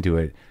give into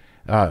it,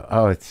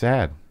 it's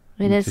sad.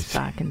 It's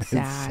fucking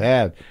sad. It's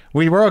sad.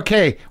 We're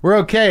okay. We're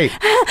okay.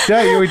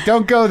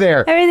 Don't go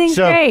there. Everything's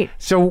great.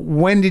 So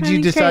when did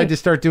you decide to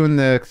start doing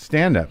the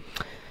stand-up?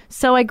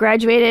 So I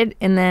graduated,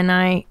 and then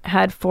I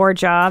had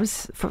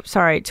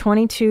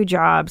 22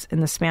 jobs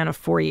in the span of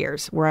 4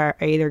 years, where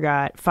I either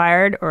got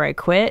fired or I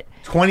quit.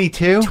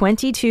 22?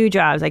 22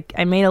 jobs. I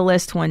made a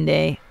list one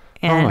day.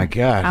 And oh my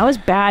God. I was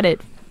bad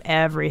at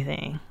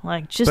everything.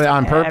 Like, just But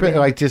on purpose? everything.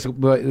 Like, just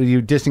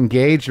you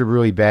disengaged or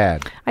really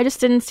bad? I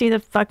just didn't see the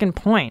fucking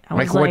point. I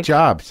was Like what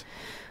jobs?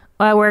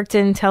 I worked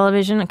in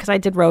television because I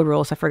did Road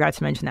Rules. I forgot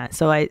to mention that.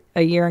 So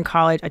a year in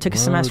college, I took a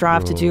semester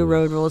off to do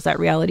Road Rules, that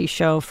reality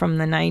show from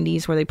the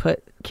 90s where they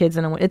put kids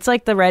in it's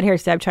like the red hair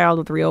stepchild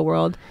with Real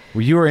World.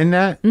 Well, you were in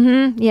that?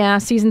 Mm-hmm. Yeah,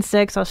 season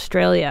 6,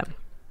 Australia.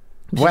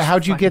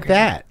 How'd you get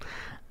that?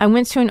 I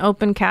went to an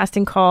open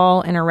casting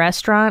call in a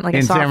restaurant. Like,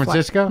 in San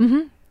Francisco?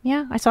 Mm-hmm.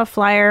 Yeah, I saw a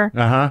flyer.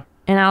 Uh-huh.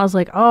 And I was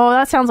like, oh,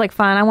 that sounds like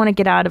fun. I want to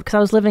get out of, because I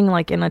was living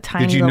like in a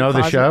tiny Did you know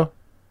closet. the show?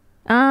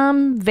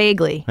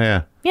 Vaguely.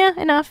 Yeah. Yeah,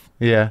 enough.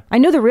 Yeah. I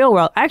knew the Real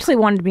World. I actually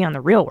wanted to be on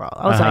the Real World.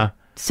 I was like,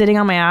 sitting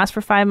on my ass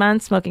for 5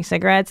 months, smoking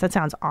cigarettes. That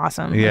sounds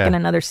awesome. Yeah. Like in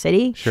another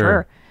city.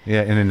 Sure.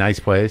 Yeah, in a nice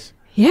place.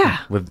 Yeah.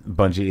 With a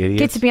bunch of idiots.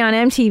 Get to be on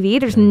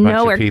MTV. There's bunch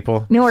nowhere of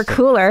people. Nowhere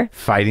cooler.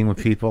 Fighting with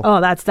people. Oh,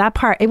 that's that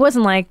part. It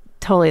wasn't like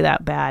totally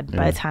that bad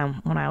by the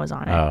time when I was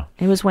on it. Oh.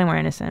 It was way more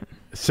innocent.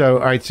 So,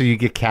 all right, so you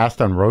get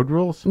cast on Road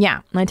Rules?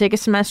 Yeah. I take a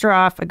semester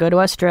off. I go to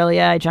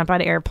Australia. I jump out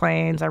of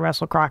airplanes. I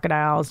wrestle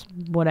crocodiles,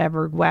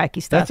 whatever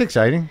wacky stuff. That's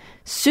exciting.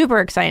 Super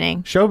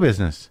exciting. Show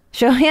business.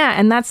 Yeah.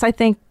 And that's, I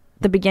think,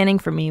 the beginning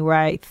for me where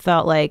I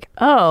felt like,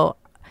 oh,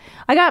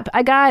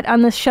 I got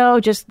on the show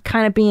just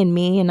kind of being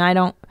me, and I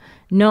don't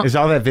know. Is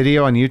all that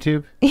video on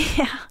YouTube?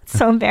 Yeah, it's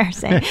so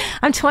embarrassing.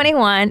 I'm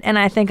 21 and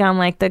I think I'm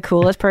like the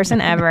coolest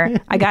person ever.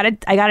 I got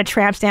a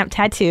tramp stamp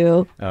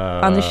tattoo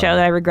on the show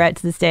that I regret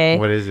to this day.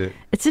 What is it?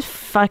 It's a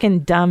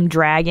fucking dumb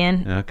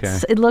dragon. Okay.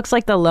 It looks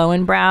like the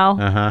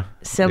Lowenbrow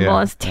symbol.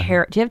 Yeah. It's Do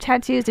you have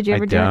tattoos? Did you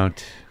ever I do it?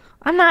 don't.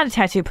 I'm not a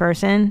tattoo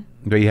person.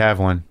 But you have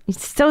one.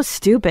 It's so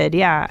stupid.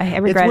 Yeah, I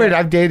regret It's weird. it.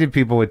 I've dated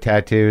people with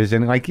tattoos,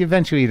 and like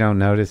eventually you don't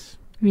notice.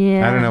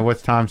 Yeah. I don't know.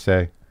 What's Tom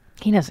say?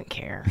 He doesn't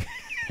care.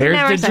 Here's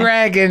never the said-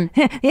 dragon.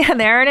 Yeah,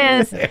 there it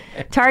is.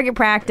 Target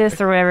practice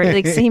or whatever.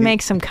 Like, so he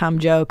makes some cum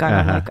joke.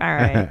 I'm like, all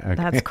right, Okay.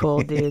 that's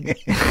cool, dude.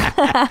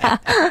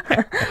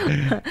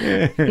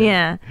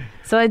 Yeah.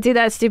 So I do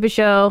that stupid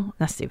show.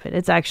 Not stupid.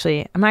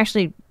 I'm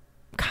actually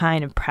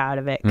kind of proud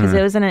of it because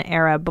it was in an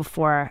era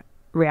before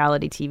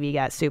reality TV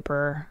got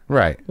super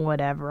Right.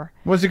 whatever.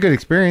 It was a good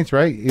experience,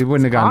 right? You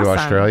wouldn't have gone to awesome.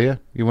 Australia.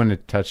 You wouldn't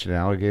have touched an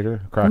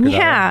alligator, a crocodile.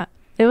 Yeah.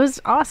 It was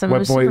awesome. It What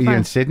was boy? super You fun.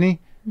 in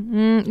Sydney?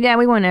 Yeah,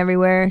 we went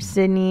everywhere.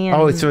 Sydney. And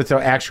Oh, so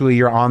actually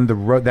you're on the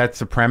road. That's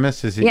the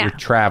premise. Is that Yeah. you're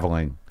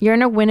traveling? you're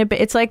in a Winnipeg.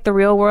 It's like the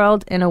real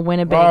world in a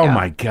Winnebago. Oh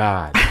my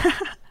God!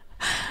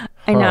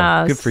 I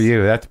know. Oh, good for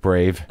you. That's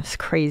brave. It's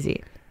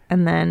crazy.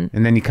 And then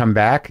And then you come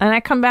back. I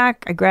come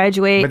back. I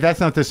graduate. But that's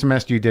not the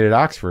semester you did at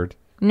Oxford.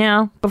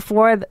 No,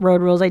 before the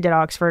Road Rules, I did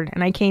Oxford,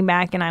 and I came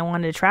back and I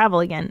wanted to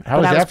travel again. How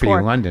but was I that for poor.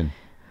 you, London?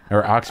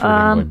 Or Oxford,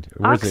 England?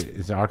 Where is it?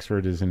 Is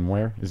Oxford is in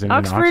where? Is it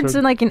Oxford's in Oxford?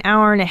 in like an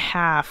hour and a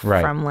half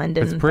Right. from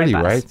London. It's pretty,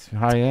 by bus. right? It's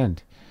high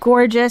end.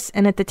 Gorgeous.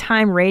 And at the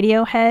time,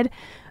 Radiohead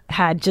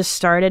had just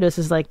started. This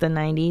is like the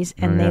 90s,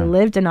 and yeah. they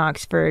lived in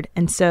Oxford.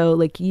 And so,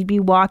 like, you'd be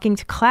walking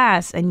to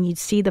class and you'd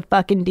see the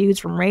fucking dudes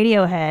from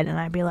Radiohead, and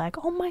I'd be like,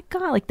 oh my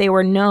God. Like, they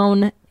were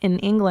known in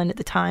England at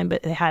the time,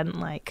 but they hadn't,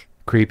 like,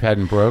 Creep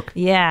hadn't broke.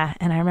 yeah.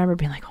 And I remember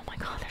being like, oh my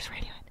God, there's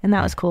Radiohead. And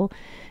that was cool.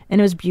 And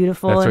it was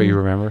beautiful. That's what and- you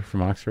remember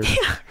from Oxford?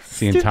 Yeah.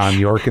 Seeing Tom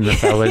York and the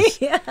fellas.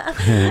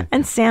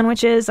 and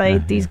sandwiches. I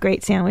ate these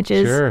great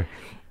sandwiches. Sure.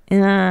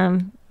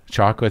 And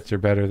Chocolates are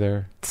better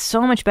there.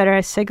 so much better.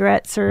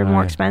 Cigarettes are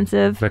more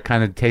expensive. But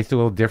kind of taste a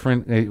little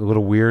different, a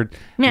little weird.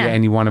 Yeah.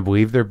 And you want to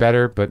believe they're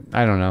better, but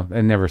I don't know.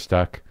 It never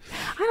stuck.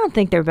 I don't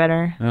think they're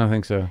better. I don't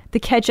think so. The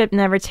ketchup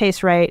never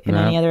tastes right in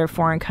No. any other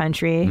foreign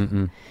country.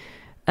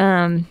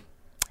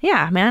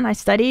 Yeah, man. I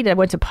studied. I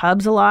went to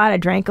pubs a lot. I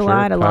drank a Sure,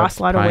 lot. I pubs, lost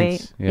a lot of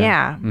pints, weight. yeah.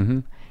 Yeah. Mm-hmm.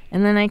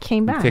 And then I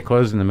came back. They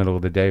close in the middle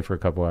of the day for a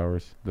couple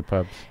hours, the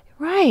pubs.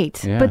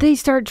 Right. Yeah. But they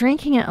start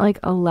drinking at like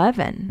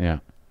 11, Yeah.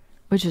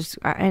 which is,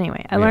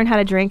 anyway, I learned how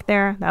to drink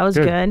there. That was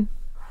Good.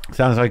 good.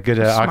 Sounds like good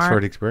Smart.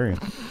 Oxford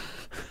experience.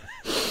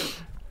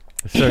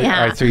 So, Yeah.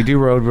 all right, so you do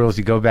Road Rules,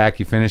 you go back,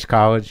 you finish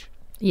college.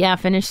 Yeah,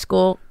 finish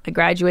school, I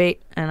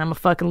graduate, and I'm a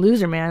fucking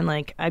loser, man.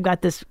 Like, I've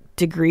got this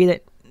degree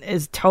that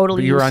is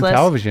totally But you were useless. on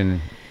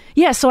television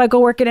Yeah, so I go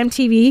work at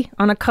MTV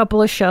on a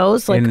couple of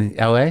shows, like in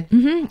L.A.?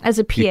 as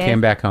a PA. You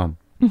came back home.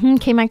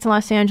 Came back to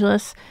Los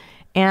Angeles,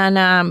 and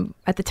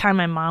at the time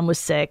my mom was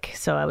sick,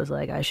 so I was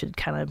like, I should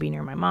kind of be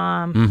near my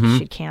mom. Mm-hmm. She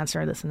had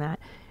cancer, this and that.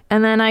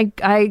 And then I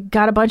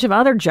got a bunch of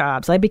other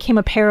jobs. I became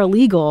a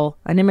paralegal,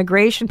 an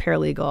immigration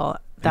paralegal.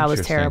 That was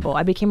Interesting. terrible.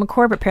 I became a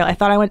corporate paralegal. I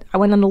thought I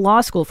went into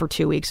law school for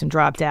 2 weeks and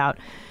dropped out.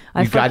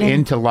 You got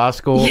into law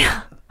school?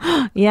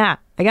 Yeah,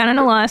 I got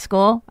into law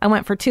school. I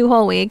went for 2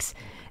 whole weeks,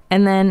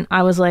 and then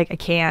I was like, I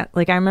can't.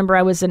 Like, I remember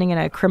I was sitting in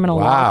a criminal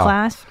law Wow.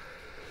 class,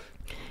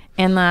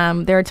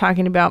 and they were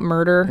talking about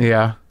murder.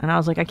 Yeah. And I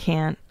was like, I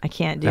can't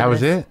do That was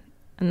this. it?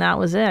 And that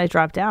was it. I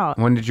dropped out.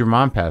 When did your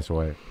mom pass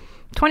away?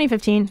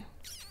 2015.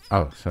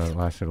 Oh, so it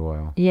lasted a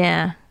while.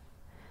 Yeah.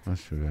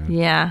 That's too bad.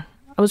 Yeah.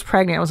 I was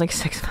pregnant. I was like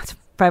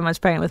 5 months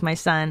pregnant with my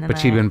son. And But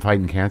she'd been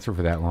fighting cancer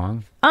for that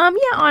long? yeah,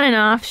 on and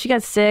off. She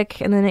got sick,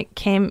 and then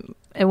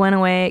it went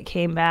away, it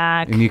came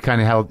back. And you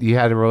kind of you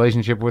had a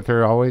relationship with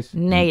her always?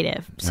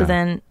 Negative. So Yeah.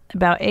 then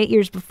about 8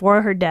 years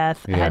before her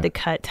death, I Yeah. had to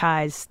cut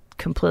ties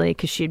completely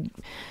because she'd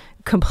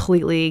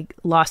completely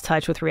lost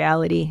touch with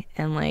reality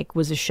and like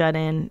was a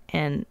shut-in,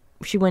 and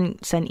she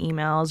wouldn't send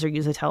emails or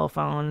use a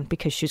telephone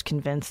because she was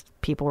convinced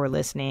people were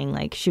listening.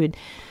 Like, she would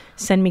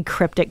send me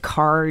cryptic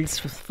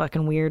cards with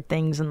fucking weird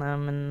things in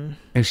them. And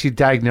Is she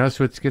diagnosed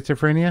with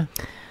schizophrenia?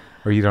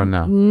 Or you don't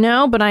know?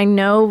 no, but I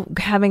know,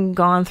 having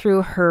gone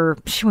through her,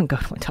 she wouldn't go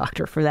to a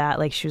doctor for that.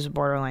 Like, she was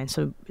borderline,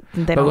 so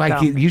they But don't like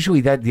go.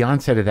 usually the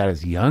onset of that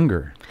is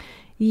younger.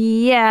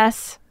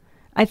 Yes.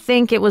 I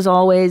think it was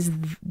always,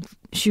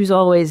 she was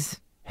always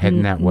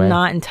Heading that way.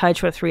 not in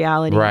touch with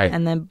reality. Right.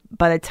 And then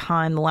by the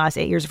time the last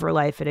 8 years of her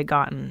life, it had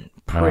gotten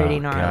pretty Oh,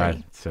 gnarly.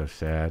 God, it's so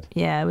sad.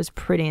 Yeah, it was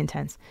pretty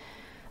intense.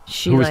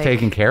 She Who was like,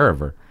 taking care of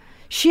her?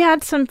 She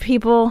had some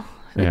people,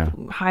 like, Yeah.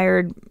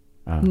 hired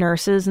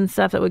nurses and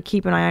stuff that would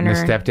keep an eye on And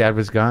her. the stepdad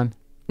was gone?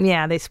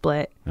 Yeah, they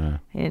split.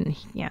 And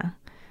yeah.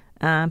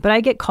 But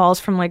I get calls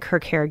from like her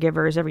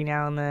caregivers every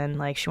now and then,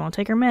 like, she won't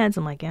take her meds.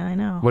 I'm like, yeah, I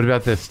know. What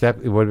about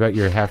what about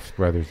your half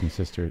brothers and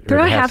sisters? They're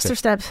Or not half halves or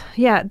steps.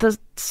 Yeah,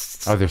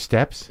 Oh, they're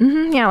steps?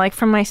 yeah, like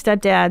from my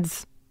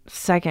stepdad's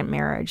second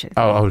marriage. I think.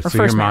 Oh, Or so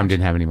your first mom marriage.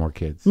 didn't have any more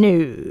kids? No.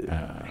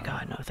 My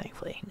God, no,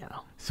 thankfully, no.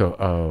 So,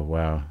 oh,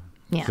 wow.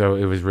 Yeah. So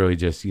it was really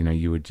just,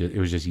 it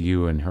was just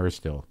you and her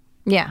still.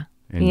 Yeah.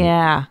 And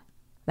yeah.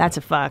 That's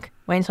a fuck.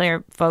 Wait until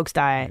your folks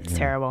die. It's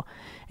terrible.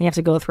 And you have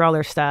to go through all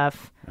their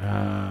stuff.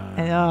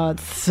 And, oh,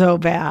 it's so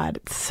bad.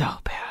 It's so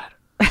bad.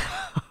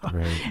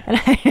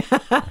 Right.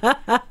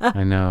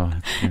 I know.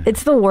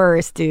 It's the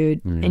worst,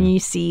 dude. And you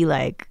see,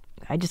 like,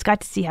 I just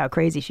got to see how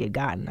crazy she had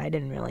gotten. I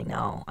didn't really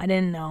know. I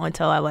didn't know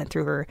until I went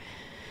through her.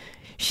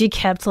 She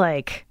kept,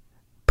 like,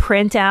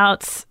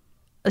 printouts.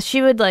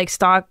 She would, like,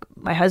 stalk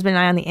my husband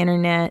and I on the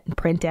internet and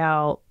print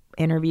out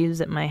interviews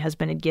that my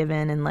husband had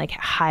given and, like,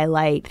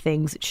 highlight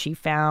things that she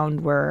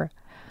found were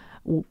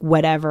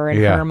whatever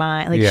in her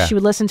mind. Like, she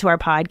would listen to our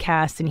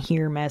podcast and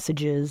hear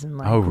messages and,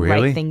 like,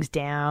 write things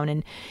down.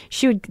 And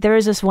there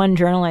was this one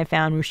journal I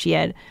found where she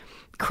had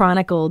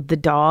chronicled the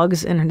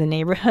dogs in the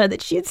neighborhood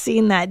that she had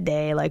seen that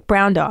day, like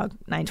brown dog,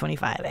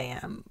 9:25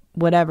 a.m.,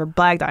 whatever,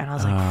 black dog. And I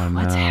was like,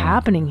 what's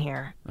happening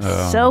here?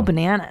 So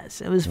bananas.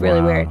 It was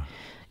really weird.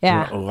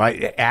 Yeah.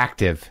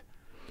 Active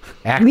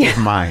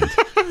mind.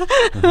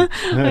 A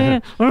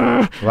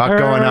lot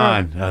going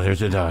on. Oh,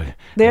 there's a dog.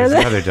 There's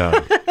another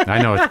dog.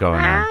 I know what's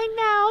going on. I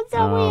know. It's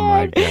so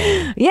weird. My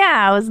God.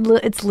 Yeah,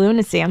 it's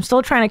lunacy. I'm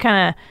still trying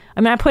to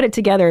I put it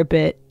together a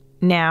bit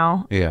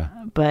now. Yeah.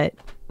 But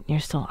I'm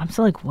still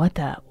like, what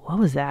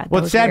was that?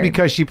 Well, it's sad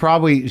because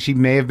she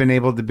may have been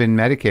able to been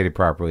medicated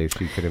properly if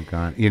she could have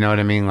gone. You know what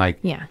I mean? Like,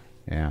 yeah.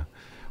 Yeah.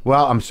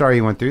 Well, I'm sorry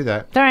you went through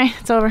that. All right,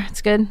 it's over.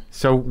 It's good.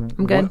 So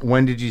I'm good.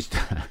 When did you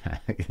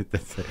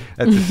that's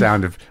the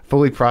sound of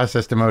fully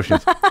processed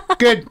emotions.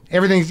 Good.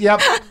 Everything's,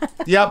 yep.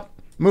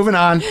 Moving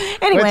on.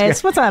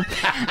 Anyways, what's up?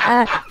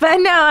 But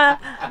no,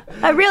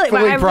 I really...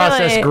 Fully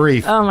processed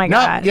grief. Oh, my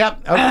God.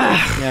 Yep.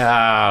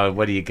 Okay.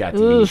 What do you got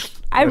to eat?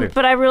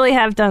 But I really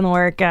have done the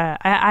work.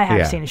 I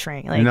have seen a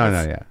shrink. Like,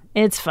 yeah.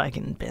 It's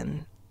fucking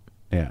been...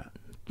 Yeah.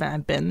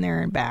 I've been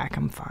there and back.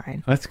 I'm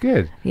fine. That's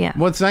good. Yeah.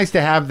 Well, it's nice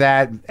to have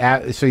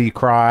that. So you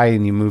cry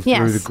and you move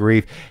through the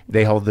grief.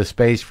 They hold the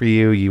space for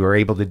you. You were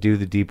able to do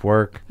the deep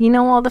work. You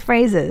know all the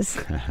phrases.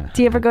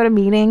 Do you ever go to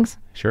meetings?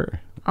 Sure.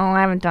 Oh,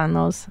 I haven't done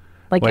those.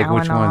 Like which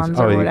ones? Al-Anons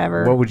or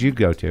whatever. What would you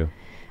go to?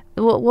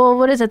 Well,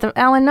 what is it? The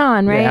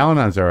Al-Anon, right? Yeah,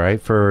 Al-Anon's all right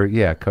for,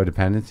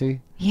 codependency.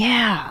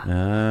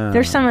 Yeah.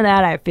 There's some of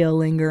that I feel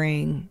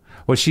lingering.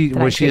 Was she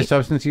a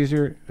substance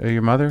user,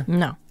 your mother?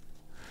 No.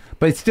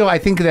 But still, I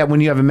think that when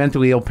you have a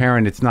mentally ill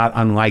parent, it's not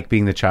unlike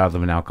being the child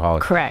of an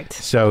alcoholic. Correct.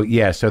 So,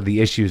 so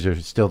the issues are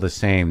still the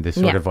same. This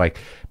sort of like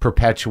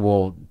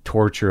perpetual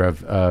torture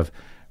of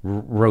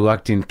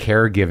reluctant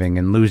caregiving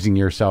and losing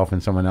yourself in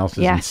someone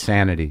else's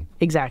insanity.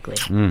 Exactly.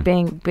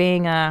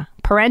 Being a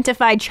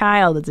parentified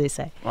child, as they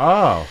say.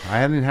 Oh, I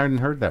hadn't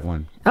heard that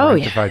one. Oh,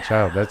 parentified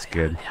child. That's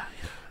good.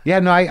 Yeah,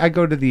 no, I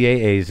go to the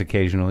AAs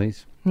occasionally.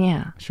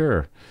 Yeah.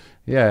 Sure.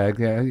 Yeah,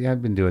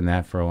 I've been doing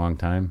that for a long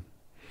time.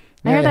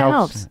 I heard that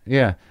helps.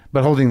 Yeah,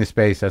 but holding the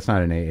space, that's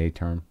not an AA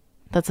term.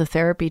 That's a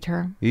therapy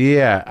term.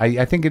 Yeah,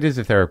 I think it is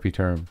a therapy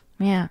term.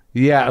 Yeah.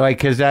 Yeah, like,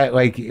 because that,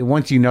 like,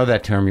 once you know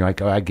that term, you're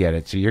like, oh, I get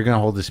it. So you're going to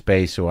hold the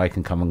space so I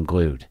can come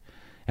unglued.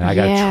 And I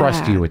got to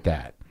trust you with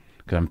that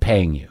because I'm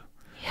paying you.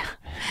 Yeah.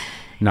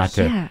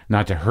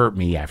 Not to hurt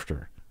me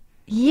after.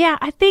 Yeah,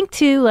 I think,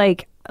 too,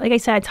 like I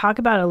said, I talk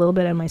about it a little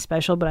bit in my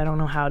special, but I don't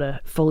know how to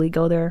fully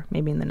go there.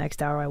 Maybe in the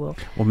next hour I will.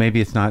 Well, maybe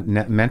it's not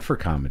meant for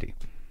comedy.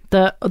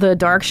 The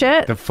dark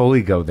shit? To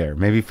fully go there.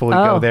 Maybe fully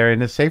go there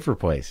in a safer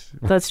place.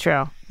 That's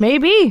true.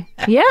 Maybe.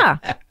 Yeah.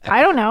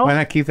 I don't know. Why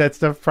not keep that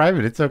stuff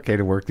private? It's okay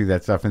to work through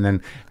that stuff and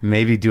then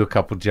maybe do a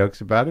couple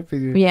jokes about it.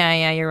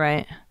 Yeah, you're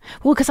right.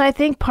 Well, because I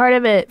think part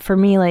of it for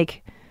me,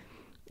 like,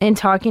 in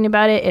talking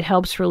about it, it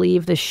helps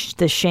relieve the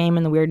shame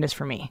and the weirdness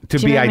for me. To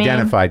be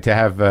identified, to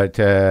have,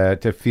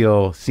 to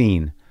feel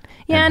seen.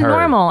 Yeah, and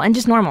normal, and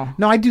just normal.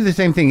 No, I do the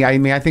same thing. I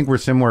mean, I think we're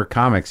similar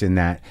comics in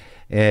that.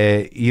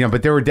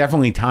 But there were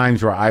definitely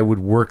times where I would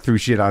work through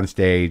shit on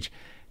stage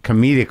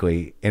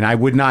comedically, and I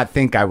would not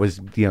think I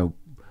was,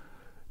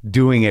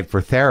 doing it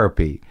for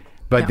therapy.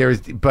 But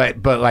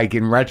but like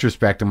in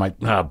retrospect, I'm like,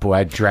 oh boy,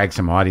 I dragged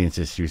some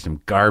audiences through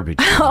some garbage.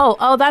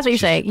 Oh, that's what you're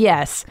saying.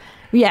 Yes.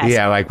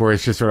 Yeah, like where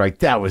it's just sort of like,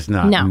 that was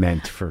not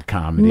meant for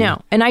comedy. No,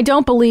 and I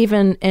don't believe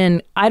in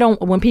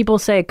when people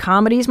say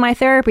comedy's my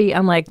therapy,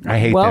 I'm like, I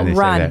hate well,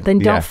 run. Then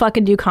don't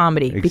fucking do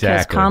comedy.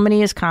 Because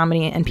comedy is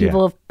comedy, and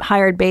people have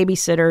hired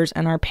babysitters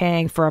and are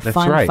paying for a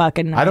fun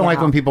fucking night I don't like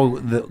out. when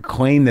people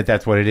claim that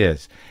that's what it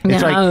is.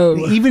 It's like,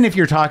 even if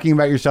you're talking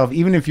about yourself,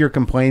 even if you're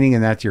complaining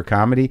and that's your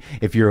comedy,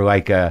 if you're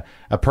like a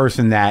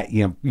person that,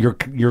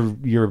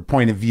 your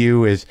point of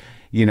view is,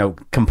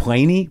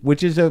 complainy,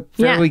 which is a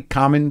fairly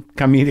common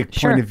comedic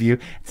point of view.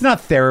 It's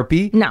not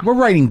therapy. No. We're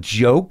writing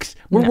jokes.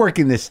 We're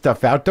working this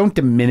stuff out. Don't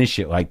diminish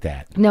it like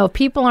that. No, if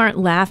people aren't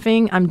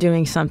laughing, I'm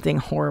doing something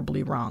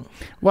horribly wrong.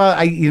 Well,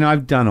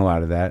 I've done a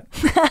lot of that.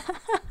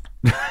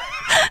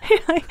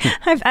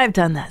 I've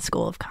done that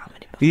school of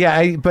comedy before.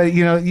 Yeah, but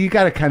you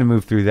got to kind of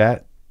move through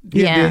that.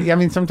 Yeah. I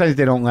mean, sometimes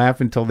they don't laugh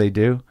until they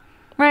do.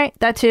 Right,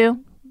 that too.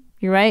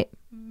 You're right.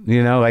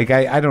 Like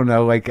I don't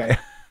know, like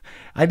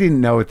I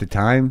didn't know at the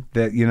time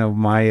that,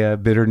 my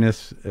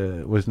bitterness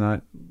was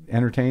not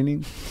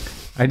entertaining.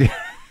 I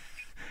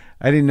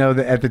didn't know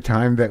that at the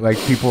time that like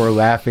people were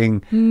laughing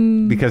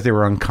because they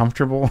were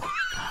uncomfortable.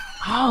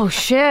 Oh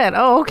shit.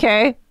 Oh,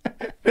 okay.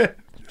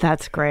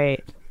 That's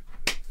great.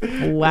 Wow.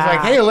 It's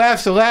like, hey, a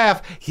laugh's a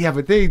laugh. Yeah,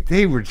 but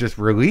they were just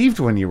relieved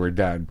when you were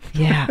done.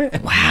 Yeah.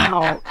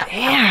 Wow.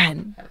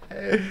 Man.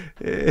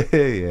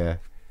 Yeah.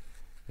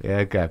 Yeah,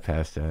 I got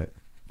past that.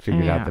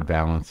 Figured out the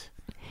balance.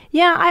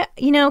 Yeah,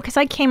 because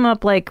I came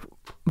up like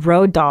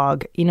road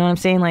dog. You know what I'm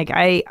saying? Like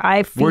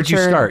I featured, Where'd you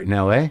start, in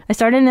L.A.? I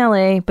started in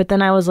L.A., but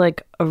then I was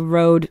like a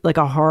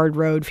hard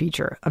road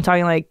feature. I'm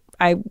talking like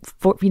I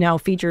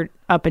featured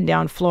up and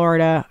down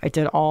Florida. I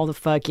did all the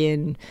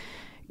fucking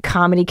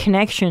comedy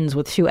connections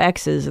with 2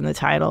 X's in the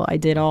title. I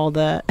did all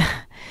the,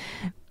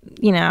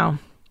 the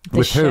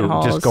with who?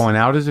 shitholes. Just going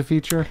out as a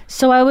feature?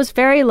 So I was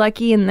very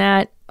lucky in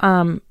that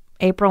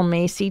April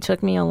Macy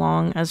took me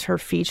along as her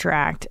feature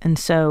act, and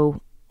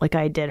so like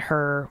I did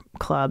her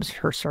clubs,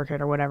 her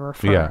circuit or whatever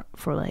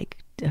for like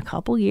a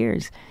couple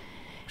years.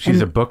 She's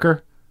a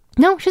booker?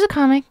 No, she's a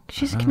comic.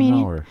 She's a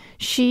comedian. Know her.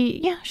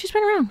 She's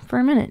been around for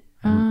a minute.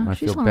 I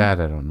feel bad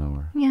I don't know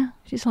her. Yeah,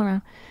 she's still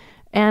around.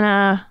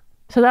 And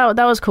so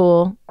that was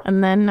cool.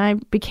 And then I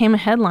became a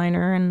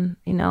headliner, and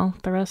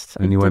the rest.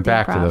 And you went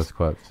back to those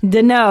clubs?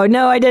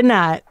 No, I did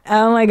not.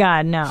 Oh my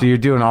God, no. So you're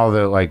doing all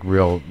the like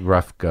real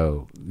rough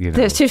go,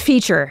 To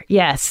feature,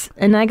 yes.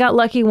 And I got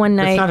lucky one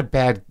night.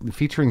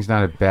 Featuring's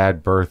not a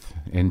bad birth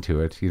into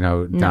it.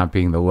 Not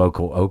being the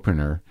local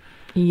opener.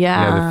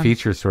 Yeah. The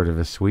feature's sort of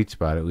a sweet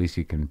spot. At least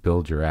you can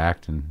build your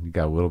act, and you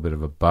got a little bit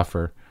of a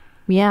buffer.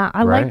 Yeah,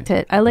 I liked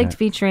it. I liked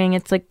featuring.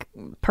 It's like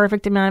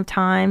perfect amount of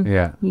time.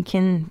 Yeah. You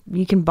can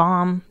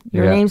bomb.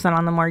 Your name's not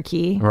on the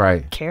marquee.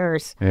 Right. Who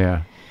cares?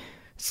 Yeah.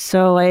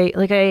 So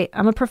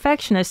I'm a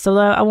perfectionist, so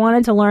I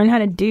wanted to learn how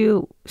to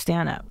do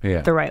stand up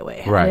the right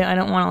way. Right. I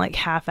don't want to like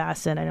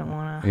half-ass it. I don't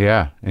want to.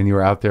 Yeah. And you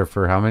were out there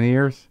for how many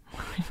years?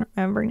 I don't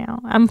remember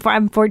now. I'm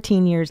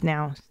 14 years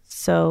now.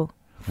 So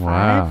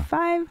wow.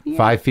 5 years.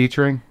 5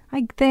 featuring?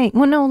 I think.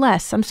 Well, no,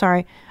 less. I'm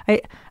sorry. I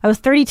was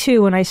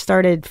 32 when I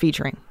started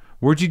featuring.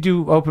 Where'd you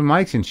do open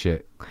mics and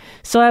shit?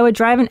 So I would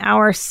drive an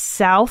hour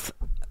south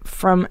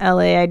from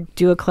LA. I'd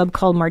do a club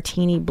called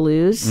Martini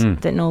Blues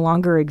that no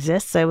longer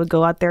exists. I would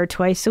go out there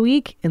twice a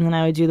week, and then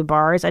I would do the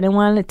bars. I didn't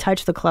want to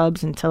touch the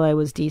clubs until I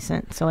was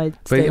decent, so I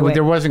stayed away.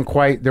 There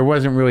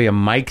wasn't really a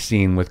mic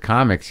scene with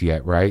comics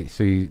yet, right?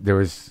 So there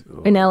was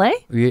in LA.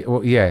 Yeah,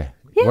 well, yeah.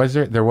 Was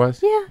there? There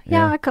was.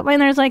 Yeah.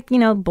 And there's like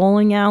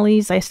bowling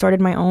alleys. I started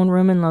my own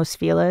room in Los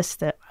Feliz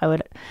that I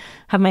would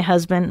have my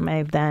husband,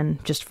 my then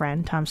just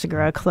friend Tom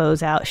Segura,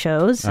 close out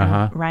shows.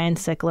 Ryan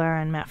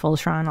Sickler and Matt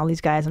Fultron, all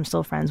these guys I'm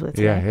still friends with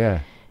today.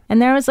 Yeah.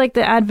 And there was like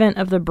the advent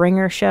of the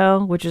Bringer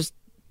show, which is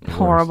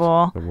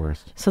horrible. The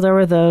worst. So there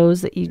were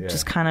those that you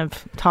just kind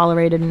of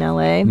tolerated in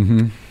LA.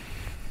 Mm-hmm.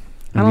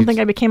 I don't think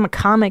I became a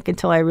comic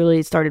until I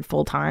really started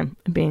full time,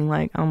 being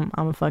like, I'm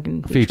a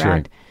fucking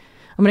featuring.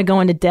 I'm gonna go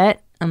into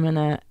debt. I'm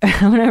gonna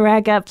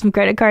rack up some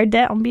credit card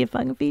debt. I'm gonna be a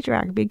fucking feature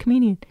actor, be a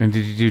comedian. And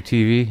did you do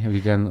TV? Have you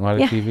done a lot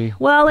of TV?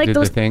 Well, like did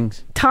those the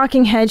things,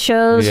 talking head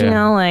shows,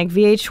 like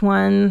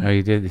VH1. Oh,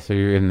 you did. So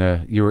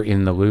you were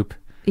in the loop.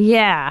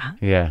 Yeah.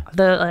 Yeah.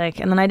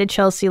 And then I did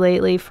Chelsea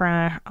Lately for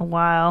a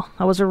while.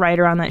 I was a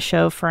writer on that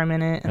show for a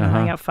minute, and then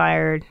I got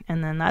fired.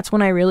 And then that's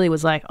when I really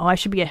was like, oh, I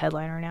should be a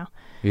headliner now.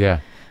 Yeah.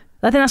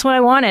 I think that's what I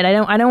wanted. I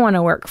don't want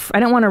to work. I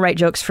don't want to write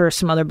jokes for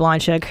some other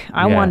blonde chick.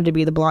 I wanted to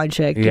be the blonde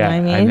chick. You know what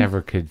I mean? I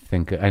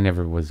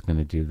never was going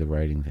to do the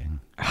writing thing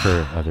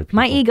for other people.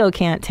 My ego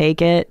can't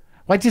take it.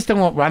 Well,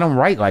 I don't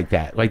write like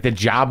that. Like the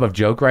job of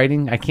joke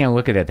writing, I can't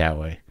look at it that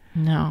way.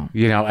 No.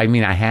 I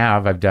mean,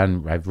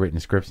 I've written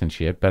scripts and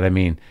shit, but I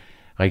mean,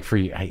 like for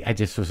you, I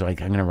just was like,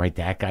 I'm going to write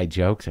that guy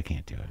jokes. I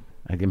can't do it.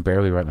 I can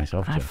barely write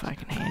myself jokes. I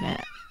fucking hate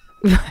it.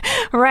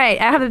 Right.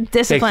 I have a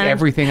discipline. Takes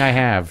everything I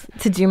have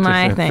to do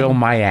my thing. Fill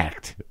my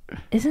act.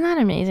 Isn't that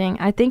amazing?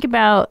 I think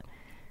about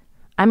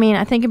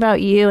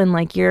you, and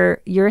like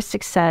your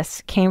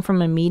success came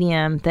from a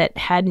medium that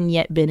hadn't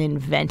yet been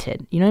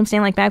invented. You know what I'm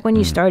saying? Like back when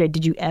you started,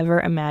 did you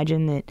ever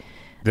imagine that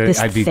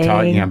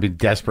I'd be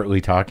desperately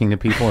talking to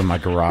people in my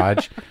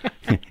garage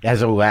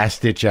as a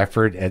last ditch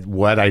effort at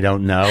what I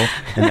don't know,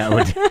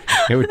 and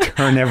it would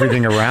turn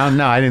everything around?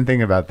 No, I didn't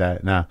think about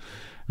that. No.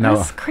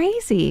 That's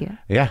crazy.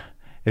 Yeah.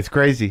 It's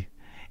crazy.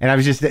 And I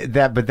was just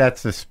but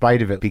that's the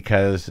spite of it,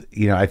 because,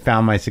 I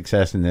found my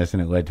success in this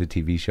and it led to a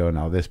TV show and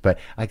all this, but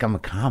like I'm a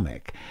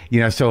comic,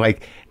 so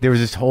like there was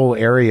this whole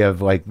area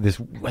of like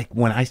this, like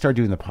when I started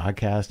doing the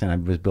podcast and I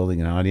was building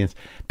an audience,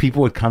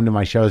 people would come to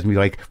my shows and be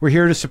like, we're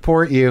here to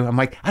support you. I'm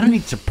like, I don't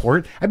need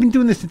support. I've been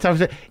doing this since I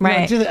was,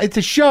 it's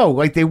a show.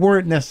 Like they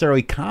weren't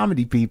necessarily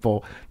comedy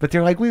people, but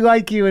they're like, we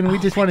like you and we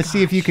just want to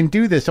see if you can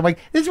do this. I'm like,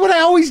 this is what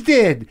I always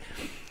did.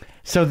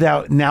 So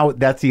now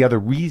that's the other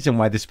reason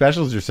why the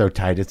specials are so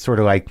tight. It's sort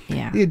of like,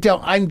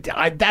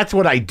 that's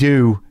what I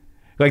do.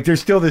 Like there's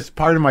still this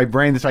part of my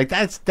brain that's like,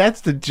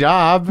 that's the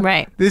job.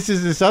 Right. This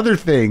is this other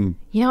thing.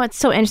 It's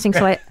so interesting.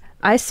 So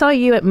I saw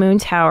you at Moon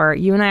Tower.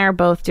 You and I are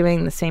both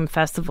doing the same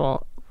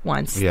festival.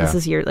 once. Yeah. This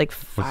is like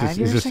 5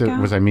 years ago.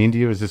 Was I mean to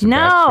you? Is this a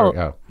bad story?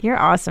 No, Oh. you're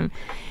awesome.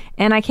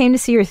 And I came to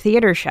see your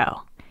theater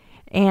show.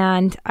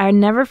 And I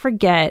never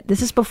forget,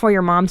 this is before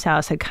your mom's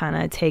house had kind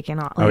of taken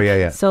off. Like,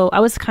 yeah. So I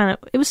was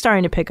it was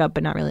starting to pick up,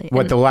 but not really.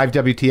 What, the live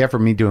WTF or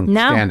me doing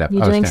No, stand-up?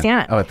 you doing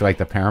stand-up. Oh, it's like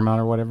the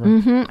Paramount or whatever?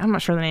 I'm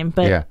not sure the name,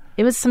 but Yeah.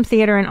 it was some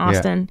theater in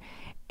Austin,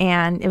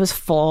 and it was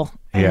full.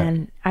 Yeah.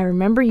 And I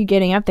remember you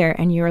getting up there,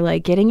 and you were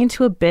like getting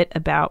into a bit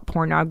about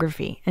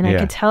pornography. And I Yeah.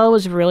 could tell it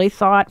was really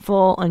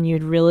thoughtful, and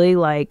you'd really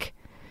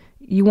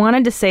you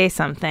wanted to say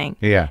something.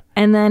 Yeah.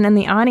 And then in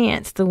the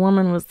audience,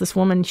 this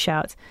woman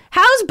shouts,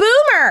 "How's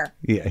Boomer?"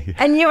 Yeah.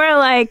 And you were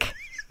like,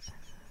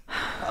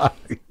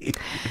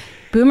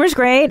 Boomer's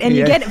great. And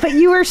you get it, but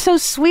you were so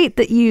sweet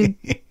that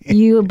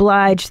you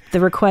obliged the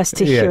request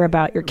to hear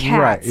about your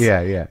cats.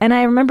 Right. Yeah. And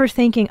I remember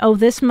thinking, oh,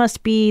 this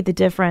must be the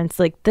difference.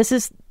 Like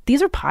these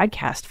are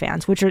podcast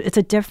fans, it's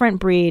a different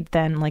breed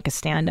than like a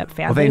stand-up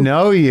fan. Well, they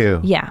know you.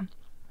 Yeah.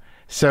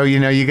 So,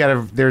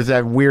 there's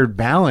that weird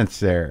balance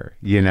there,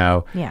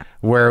 Yeah.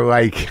 where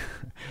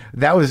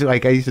that was I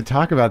used to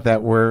talk about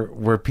that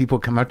where people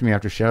come up to me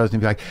after shows and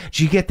be like,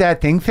 "Did you get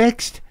that thing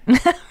fixed?" And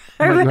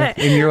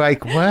you're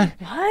like, "What?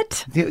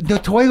 What?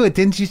 The toilet,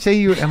 didn't you say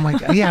you?" I'm like,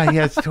 yeah,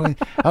 it's toilet.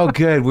 Oh,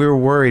 good. We were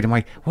worried. I'm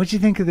like, "What'd you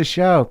think of the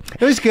show?"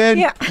 It was good.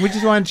 Yeah. We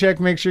just want to check,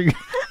 make sure you...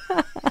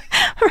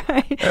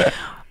 Right.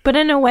 But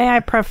in a way, I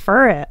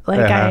prefer it.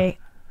 Uh-huh.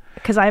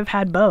 Because I've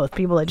had both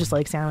people that just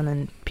like sound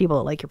and people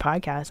that like your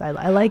podcast.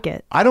 I like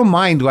it. I don't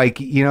mind,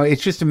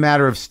 it's just a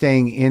matter of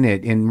staying in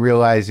it and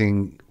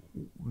realizing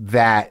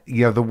that,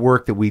 the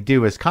work that we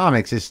do as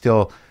comics is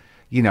still,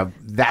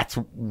 that's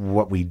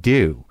what we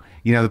do.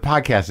 The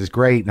podcast is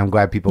great and I'm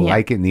glad people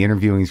like it and the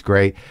interviewing is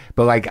great.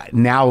 But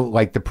now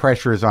the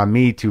pressure is on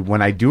me to,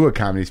 when I do a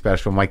comedy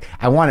special, I'm like,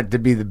 I want it to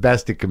be the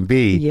best it can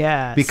be.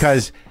 Yes.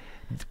 Because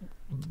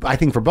I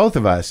think for both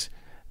of us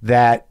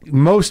that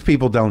most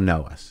people don't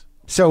know us.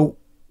 So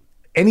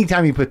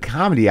anytime you put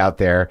comedy out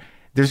there,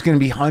 there's going to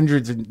be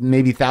hundreds and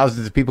maybe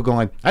thousands of people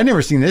going, I've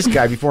never seen this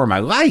guy before in my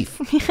life.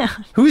 Yeah.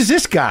 Who is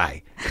this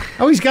guy?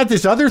 Oh, he's got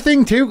this other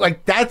thing too?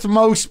 That's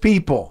most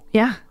people.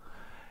 Yeah.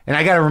 And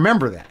I got to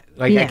remember that.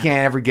 I can't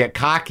ever get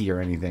cocky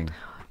or anything.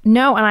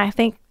 No, and I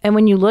think, and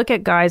when you look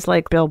at guys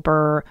like Bill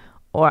Burr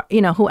or,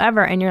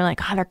 whoever, and you're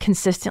like, oh, they're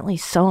consistently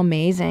so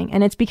amazing.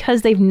 And it's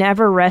because they've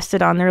never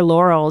rested on their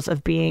laurels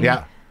of being...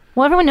 Yeah.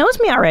 Well, everyone knows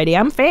me already.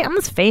 I'm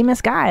this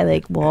famous guy.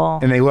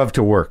 And they love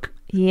to work.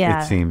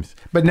 Yeah. It seems.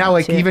 But now,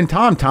 even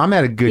Tom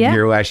had a good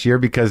year last year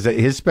because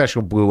his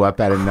special blew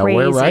up out of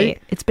nowhere,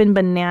 right? It's been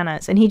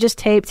bananas. And he just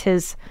taped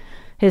his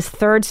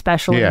third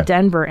special in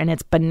Denver, and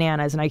it's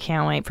bananas. And I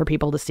can't wait for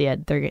people to see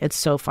it. It's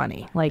so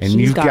funny. And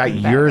you've got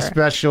your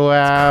special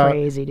out. It's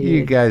crazy, dude.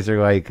 You guys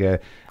are like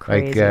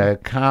a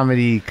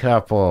comedy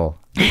couple,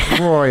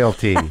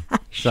 royalty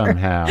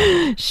somehow.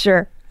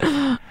 Sure.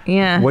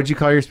 Yeah. What'd you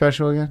call your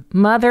special again?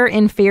 Mother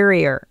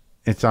Inferior.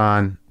 It's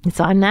on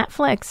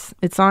Netflix.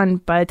 It's on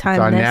by the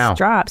time this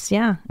drops.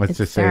 Yeah. Let's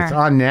just say it's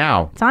on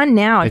now. It's on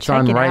now. It's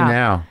on right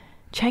now.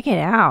 Check it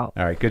out.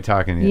 All right. Good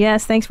talking to you.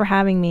 Yes. Thanks for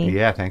having me.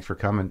 Yeah. Thanks for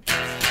coming.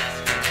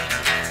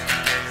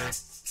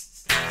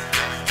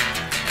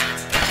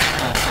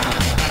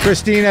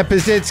 Christina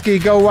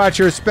Pazitsky, go watch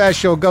her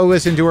special. Go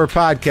listen to her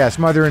podcast.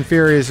 Mother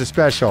Inferior is a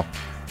special.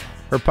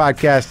 Her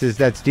podcast is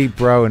That's Deep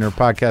Bro, and her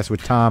podcast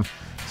with Tom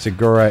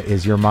Segura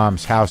is Your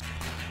Mom's House.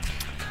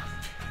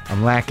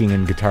 I'm lacking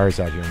in guitars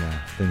out here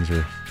now. Things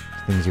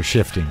are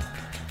shifting.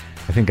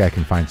 I think I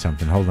can find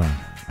something. Hold on.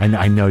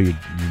 I know you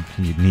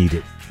need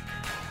it.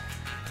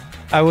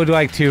 I would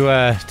like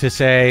to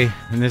say,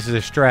 and this is a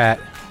Strat,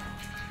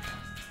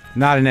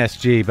 not an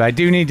SG, but I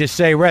do need to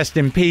say rest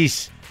in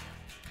peace,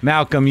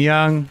 Malcolm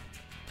Young.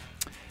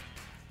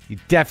 You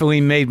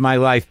definitely made my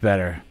life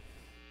better.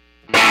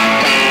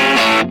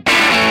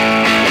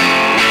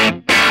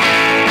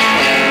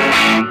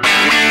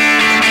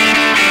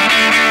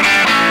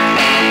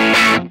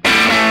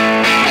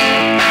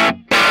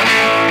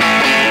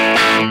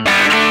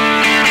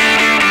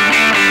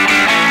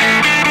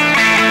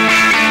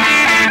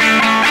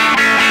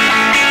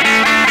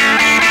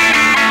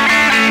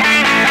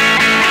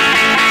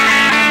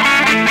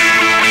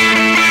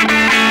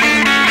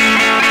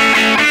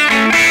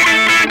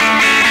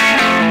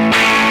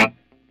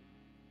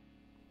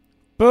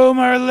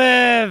 Boomer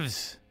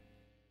lives!